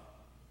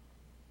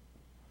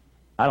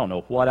 I don't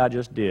know what I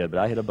just did, but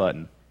I hit a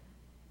button.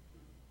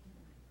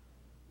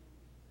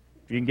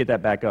 If you can get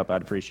that back up,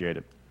 I'd appreciate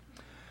it.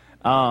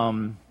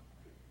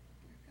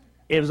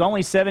 It was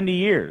only 70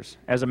 years,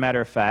 as a matter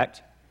of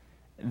fact,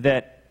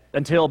 that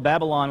until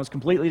Babylon was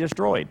completely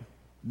destroyed.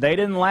 They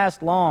didn't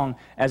last long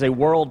as a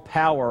world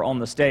power on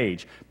the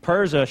stage.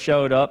 Persia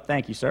showed up.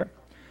 Thank you, sir.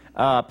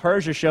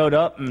 Persia showed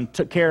up and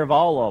took care of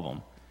all of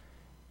them.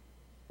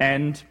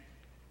 And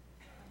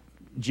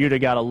Judah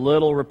got a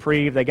little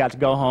reprieve. They got to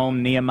go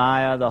home.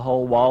 Nehemiah, the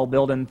whole wall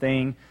building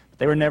thing. But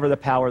they were never the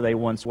power they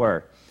once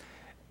were.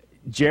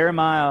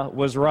 Jeremiah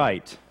was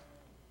right.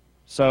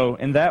 So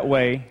in that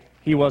way,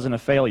 he wasn't a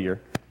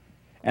failure.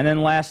 And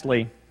then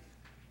lastly,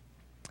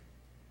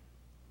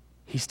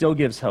 he still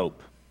gives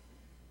hope.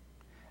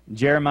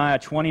 Jeremiah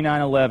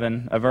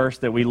 29:11, a verse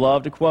that we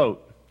love to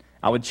quote.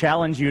 I would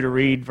challenge you to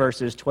read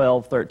verses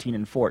 12, 13,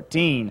 and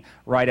 14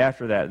 right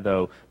after that,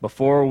 though,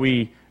 before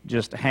we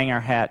just hang our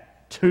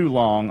hat too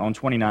long on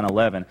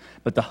 29:11.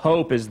 But the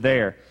hope is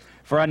there.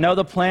 For I know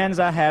the plans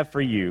I have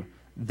for you.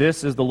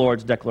 This is the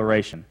Lord's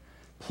declaration.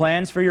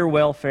 Plans for your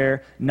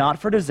welfare, not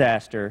for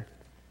disaster,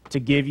 to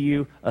give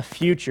you a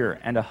future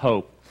and a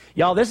hope.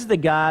 Y'all, this is the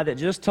guy that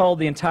just told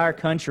the entire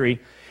country,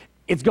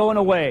 it's going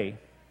away.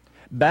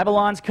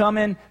 Babylon's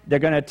coming. They're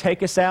going to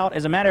take us out.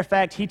 As a matter of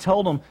fact, he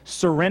told them,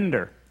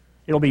 surrender.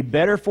 It'll be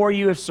better for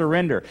you if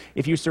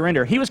you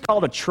surrender. He was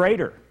called a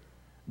traitor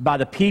by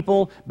the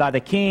people, by the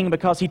king,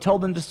 because he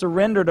told them to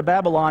surrender to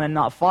Babylon and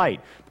not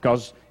fight,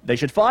 because they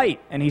should fight.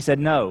 And he said,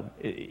 no,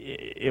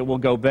 it will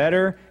go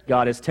better.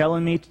 God is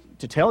telling me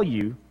to tell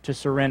you to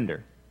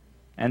surrender.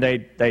 And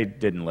they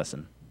didn't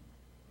listen.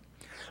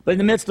 But in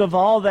the midst of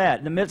all that,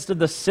 in the midst of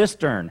the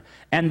cistern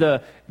and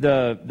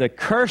the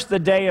curse the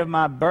day of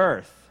my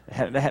birth,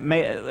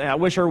 I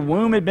wish her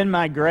womb had been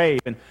my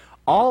grave, and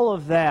all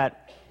of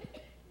that,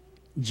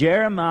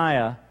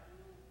 Jeremiah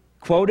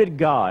quoted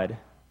God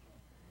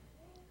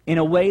in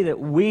a way that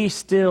we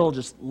still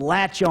just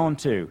latch on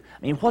to.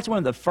 I mean, what's one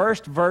of the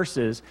first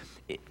verses?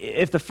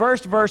 If the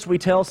first verse we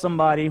tell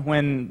somebody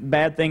when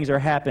bad things are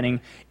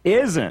happening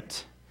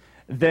isn't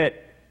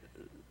that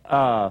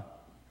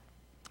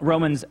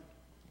Romans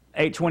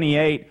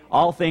 8:28,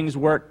 all things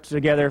work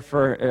together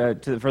for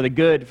the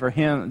good for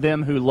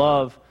them who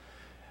love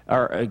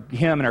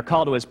him and are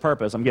called to his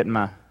purpose. I'm getting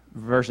my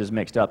verses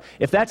mixed up.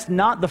 If that's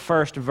not the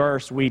first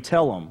verse we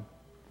tell them,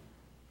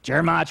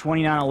 Jeremiah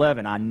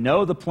 29:11, I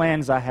know the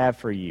plans I have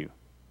for you.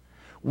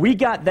 We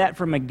got that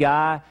from a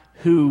guy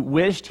who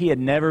wished he had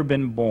never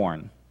been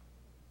born,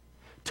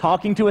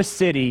 talking to a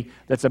city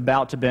that's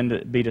about to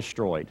be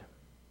destroyed.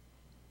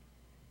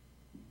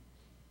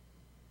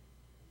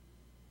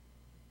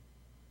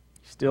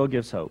 Still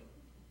gives hope.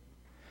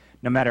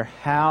 No matter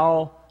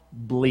how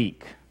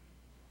bleak,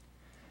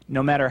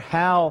 no matter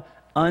how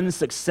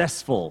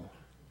unsuccessful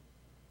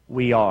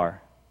we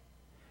are,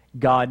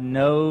 God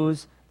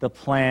knows the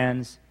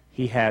plans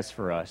He has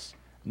for us,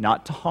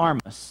 not to harm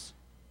us,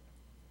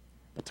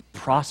 but to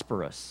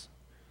prosper us.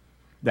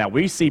 Now,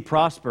 we see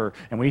prosper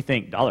and we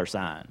think dollar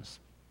signs.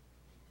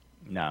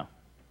 No.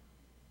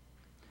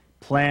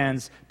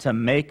 Plans to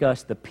make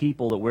us the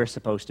people that we're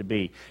supposed to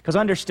be. Because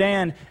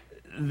understand,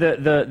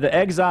 the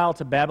exile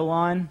to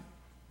Babylon,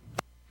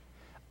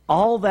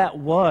 all that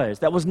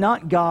was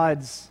not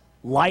God's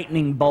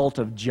lightning bolt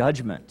of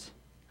judgment.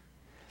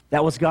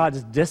 That was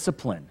God's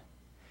discipline.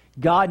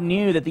 God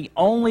knew that the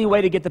only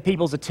way to get the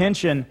people's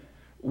attention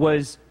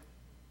was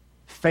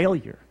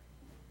failure.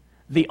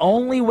 The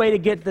only way to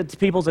get the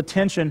people's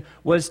attention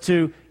was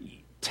to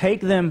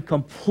take them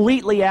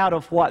completely out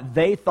of what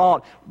they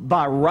thought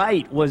by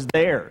right was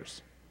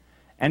theirs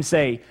and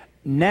say,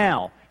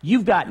 now,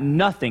 you've got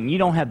nothing. You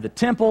don't have the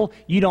temple.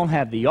 You don't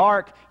have the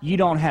ark. You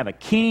don't have a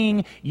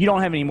king. You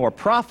don't have any more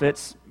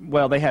prophets.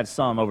 Well, they had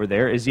some over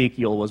there.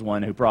 Ezekiel was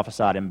one who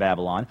prophesied in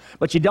Babylon.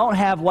 But you don't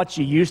have what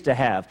you used to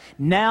have.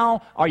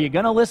 Now, are you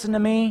going to listen to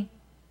me?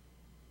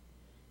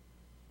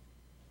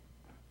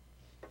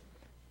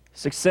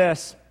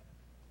 Success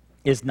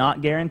is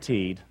not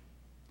guaranteed,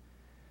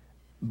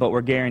 but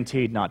we're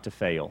guaranteed not to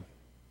fail.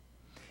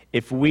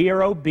 If we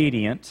are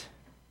obedient,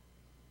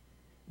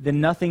 then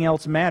nothing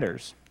else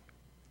matters.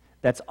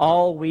 That's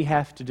all we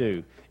have to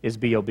do is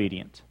be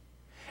obedient.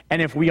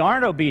 And if we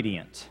aren't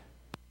obedient,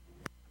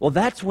 well,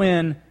 that's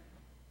when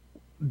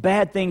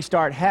bad things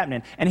start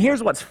happening. And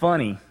here's what's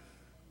funny,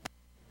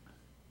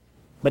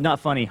 but not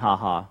funny,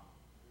 ha-ha.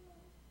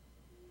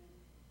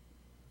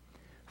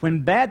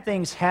 When bad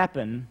things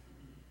happen,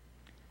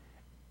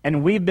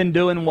 and we've been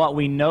doing what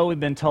we know we've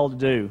been told to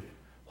do,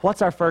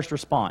 what's our first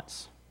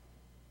response?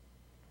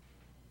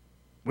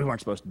 We weren't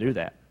supposed to do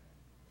that.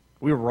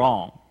 We were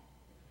wrong.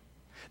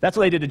 That's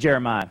what they did to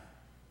Jeremiah.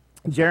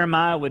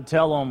 Jeremiah would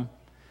tell them,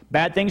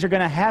 bad things are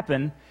going to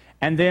happen,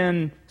 and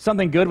then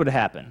something good would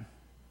happen.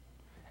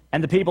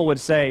 And the people would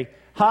say,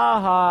 ha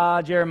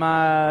ha,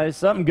 Jeremiah,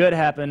 something good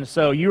happened,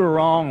 so you were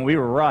wrong and we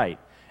were right.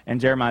 And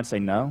Jeremiah would say,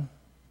 no,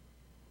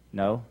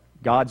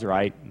 God's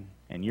right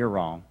and you're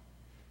wrong.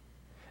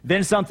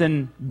 Then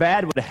something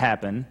bad would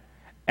happen,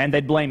 and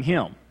they'd blame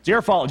him. It's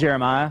your fault,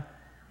 Jeremiah.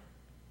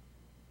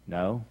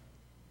 No,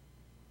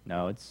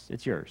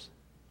 it's yours.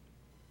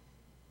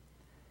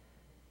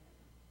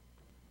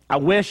 I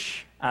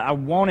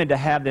wanted to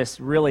have this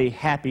really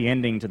happy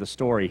ending to the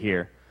story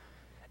here.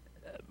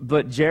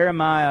 But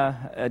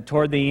Jeremiah,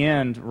 toward the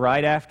end,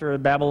 right after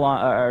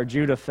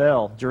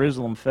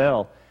Jerusalem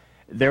fell,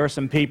 there were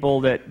some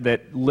people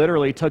that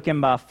literally took him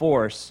by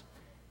force,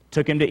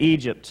 took him to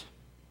Egypt.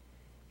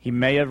 He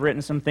may have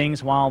written some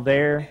things while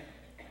there,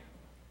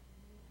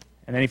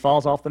 and then he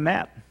falls off the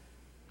map.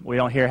 We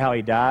don't hear how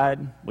he died.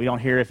 We don't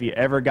hear if he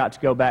ever got to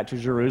go back to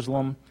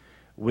Jerusalem.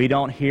 We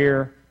don't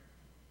hear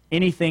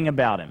anything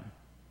about him.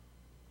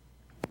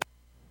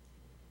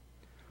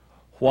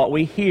 What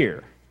we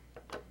hear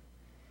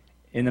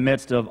in the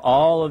midst of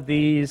all of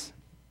these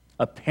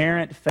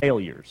apparent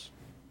failures,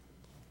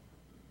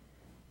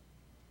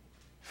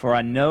 for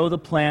I know the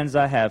plans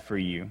I have for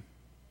you.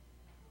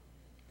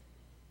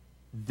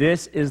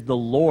 This is the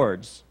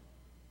Lord's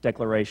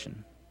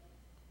declaration.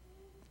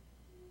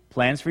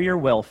 Plans for your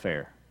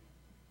welfare,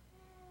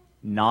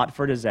 not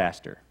for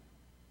disaster,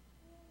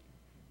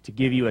 to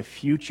give you a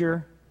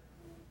future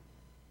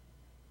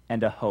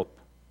and a hope.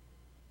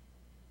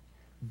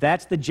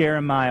 That's the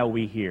Jeremiah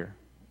we hear.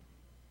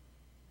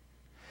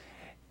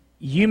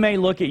 You may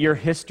look at your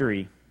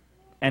history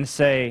and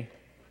say,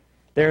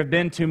 there have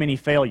been too many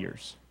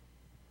failures.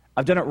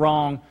 I've done it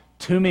wrong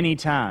too many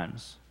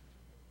times.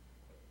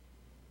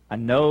 I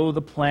know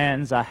the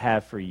plans I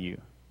have for you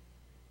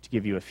to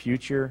give you a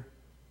future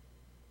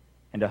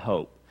and a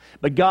hope.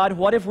 But God,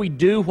 what if we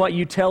do what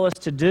you tell us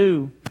to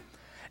do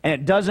and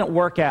it doesn't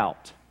work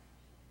out?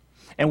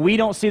 And we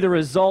don't see the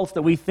results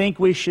that we think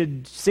we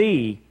should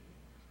see.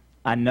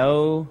 I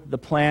know the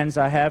plans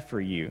I have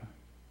for you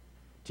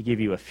to give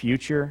you a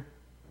future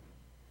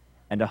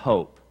and a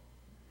hope.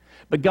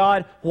 But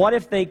God, what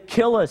if they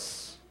kill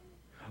us?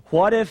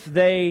 What if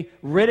they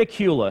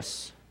ridicule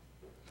us?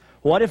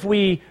 What if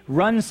we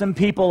run some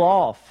people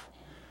off?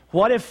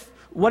 What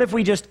if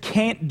we just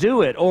can't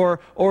do it, or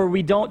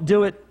we don't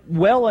do it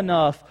well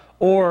enough,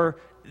 or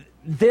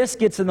this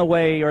gets in the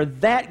way, or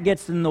that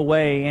gets in the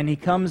way? And he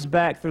comes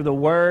back through the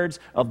words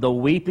of the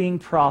weeping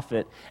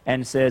prophet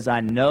and says,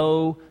 I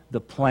know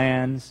the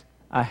plans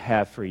I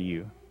have for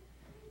you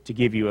to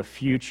give you a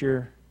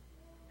future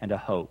and a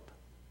hope.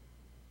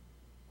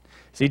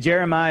 See,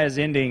 Jeremiah's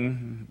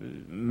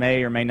ending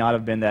may or may not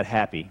have been that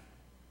happy.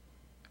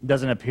 It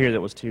doesn't appear that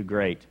it was too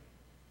great.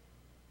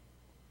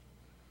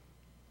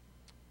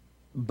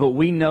 But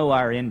we know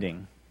our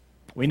ending.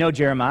 We know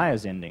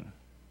Jeremiah's ending.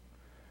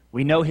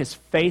 We know his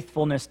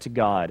faithfulness to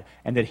God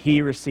and that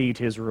he received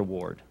his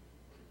reward.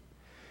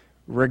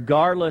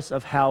 Regardless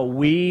of how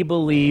we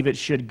believe it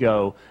should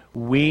go,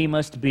 we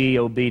must be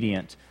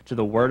obedient to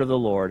the word of the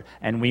Lord,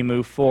 and we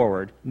move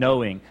forward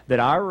knowing that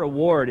our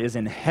reward is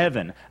in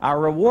heaven. Our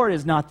reward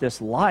is not this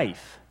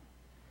life.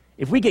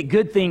 If we get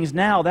good things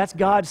now, that's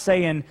God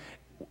saying,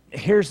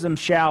 here's some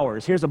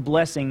showers, here's a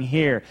blessing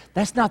here.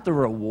 That's not the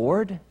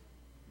reward.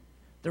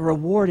 The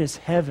reward is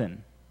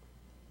heaven.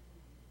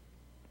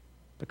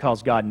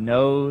 Because God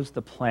knows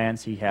the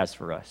plans he has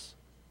for us.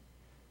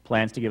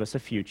 Plans to give us a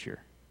future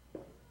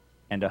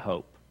and a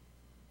hope.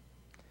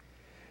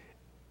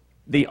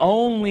 The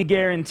only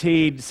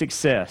guaranteed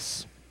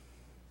success.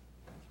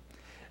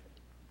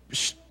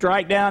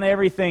 Strike down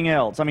everything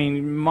else. I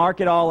mean,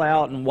 mark it all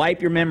out and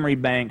wipe your memory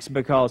banks,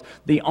 because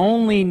the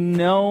only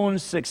known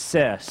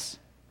success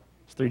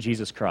is through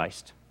Jesus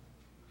Christ.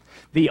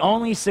 The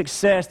only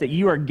success that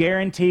you are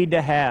guaranteed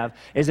to have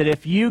is that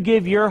if you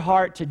give your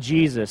heart to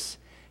Jesus,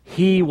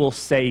 he will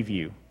save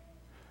you.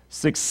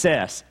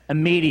 Success,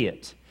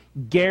 immediate,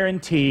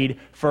 guaranteed,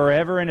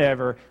 forever and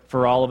ever,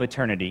 for all of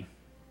eternity.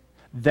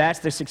 That's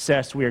the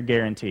success we are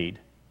guaranteed.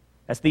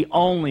 That's the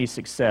only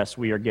success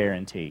we are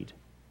guaranteed.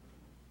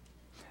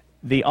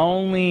 The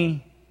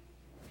only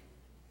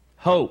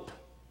hope,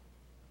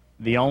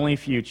 the only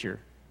future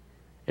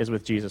is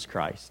with Jesus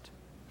Christ.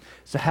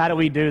 So how do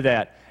we do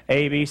that?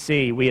 A, B,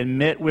 C, we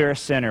admit we're a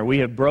sinner. We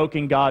have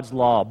broken God's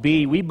law.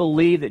 B, we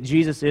believe that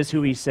Jesus is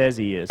who he says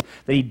he is,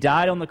 that he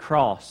died on the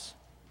cross,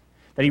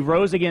 that he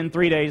rose again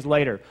 3 days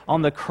later,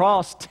 on the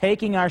cross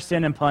taking our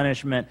sin and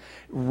punishment,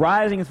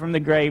 rising from the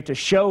grave to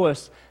show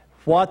us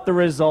what the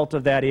result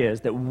of that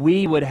is, that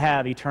we would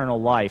have eternal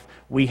life.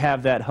 We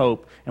have that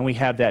hope and we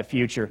have that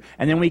future.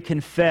 And then we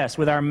confess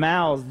with our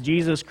mouths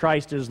Jesus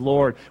Christ is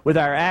Lord, with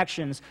our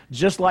actions,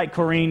 just like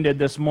Corrine did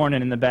this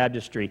morning in the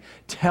baptistry,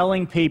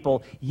 telling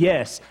people,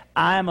 yes,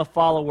 I am a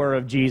follower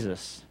of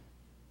Jesus.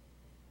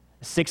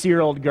 A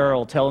 6-year-old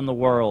girl telling the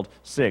world,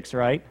 6,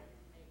 right?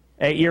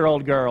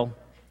 8-year-old girl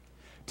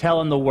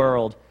telling the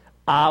world,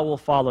 I will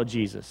follow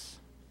Jesus.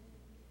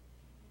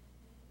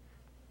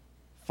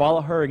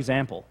 Follow her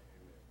example.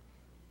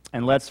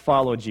 And let's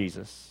follow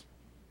Jesus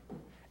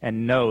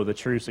and know the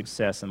true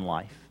success in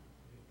life.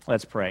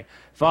 Let's pray.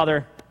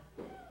 Father,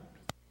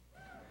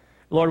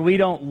 Lord, we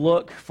don't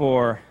look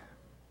for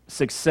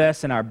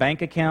success in our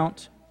bank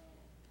account.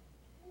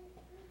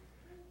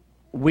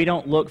 We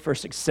don't look for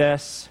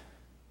success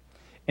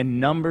in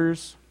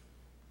numbers.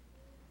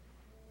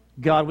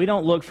 God, we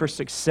don't look for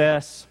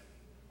success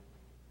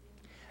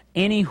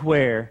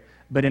anywhere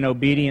but in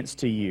obedience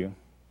to you.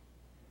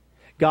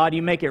 God,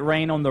 you make it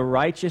rain on the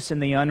righteous and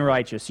the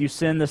unrighteous. You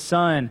send the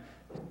sun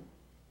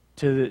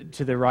to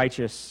the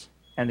righteous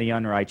and the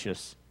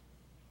unrighteous.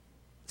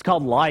 It's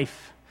called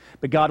life.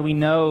 But God, we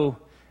know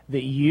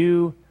that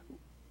you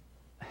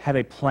have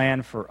a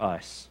plan for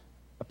us,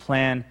 a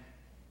plan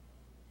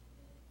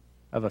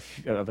of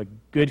a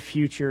good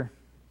future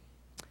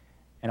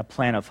and a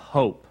plan of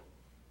hope.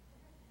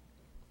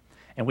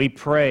 And we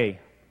pray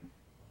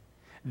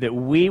that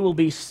we will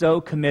be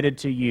so committed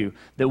to you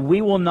that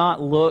we will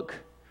not look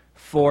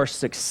for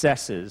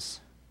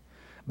successes,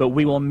 but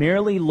we will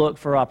merely look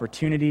for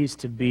opportunities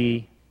to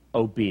be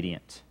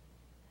obedient.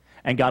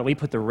 And God, we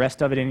put the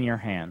rest of it in your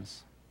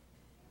hands,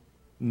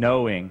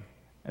 knowing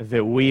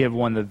that we have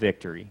won the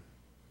victory.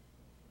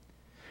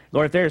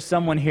 Lord, if there is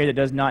someone here that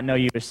does not know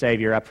you as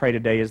Savior, I pray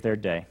today is their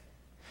day,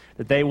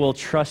 that they will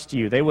trust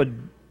you. They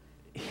would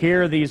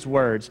hear these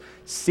words,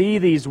 see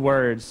these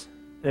words.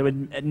 They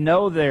would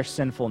know their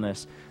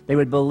sinfulness. They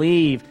would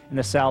believe in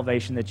the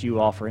salvation that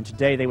you offer. And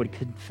today they would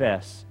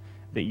confess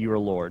that you are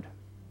Lord.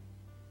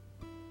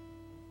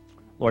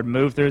 Lord,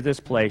 move through this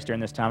place during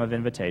this time of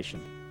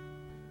invitation.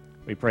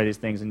 We pray these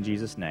things in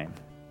Jesus' name.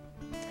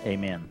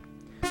 Amen.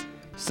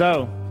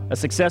 So, a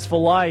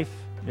successful life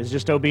is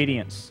just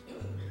obedience.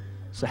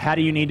 So how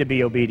do you need to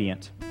be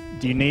obedient?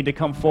 Do you need to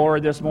come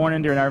forward this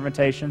morning during our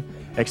invitation,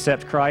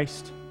 accept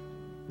Christ?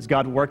 Is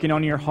God working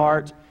on your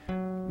heart?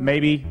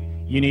 Maybe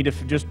you need to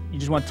just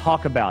want to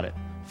talk about it.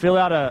 Fill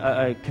out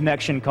a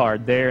connection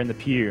card there in the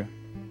pew.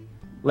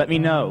 Let me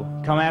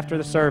know. Come after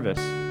the service.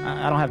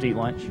 I don't have to eat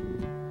lunch.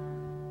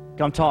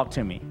 Come talk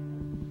to me.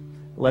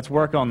 Let's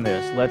work on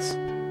this.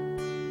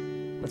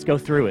 Let's go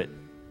through it.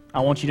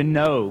 I want you to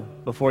know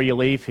before you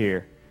leave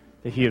here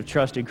that you have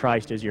trusted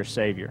Christ as your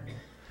Savior.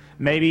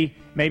 Maybe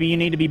you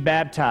need to be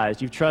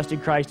baptized. You've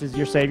trusted Christ as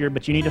your Savior,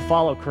 but you need to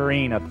follow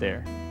Corrine up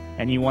there,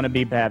 and you want to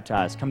be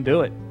baptized. Come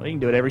do it. Well, you can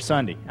do it every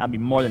Sunday. I'll be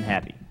more than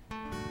happy.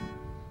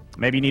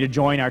 Maybe you need to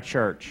join our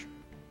church.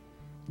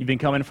 You've been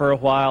coming for a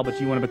while, but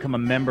you want to become a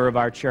member of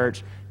our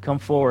church. Come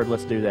forward.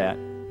 Let's do that.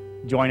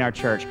 Join our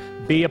church.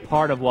 Be a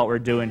part of what we're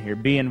doing here.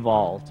 Be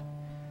involved.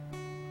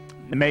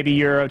 Maybe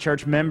you're a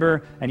church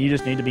member and you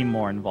just need to be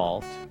more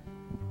involved.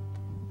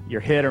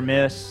 You're hit or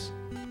miss.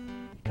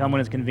 Come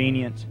when it's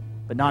convenient,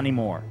 but not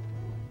anymore.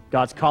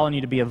 God's calling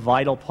you to be a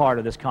vital part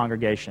of this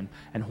congregation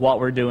and what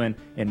we're doing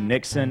in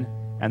Nixon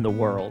and the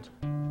world.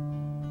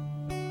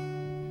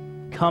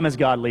 Come as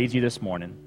God leads you this morning.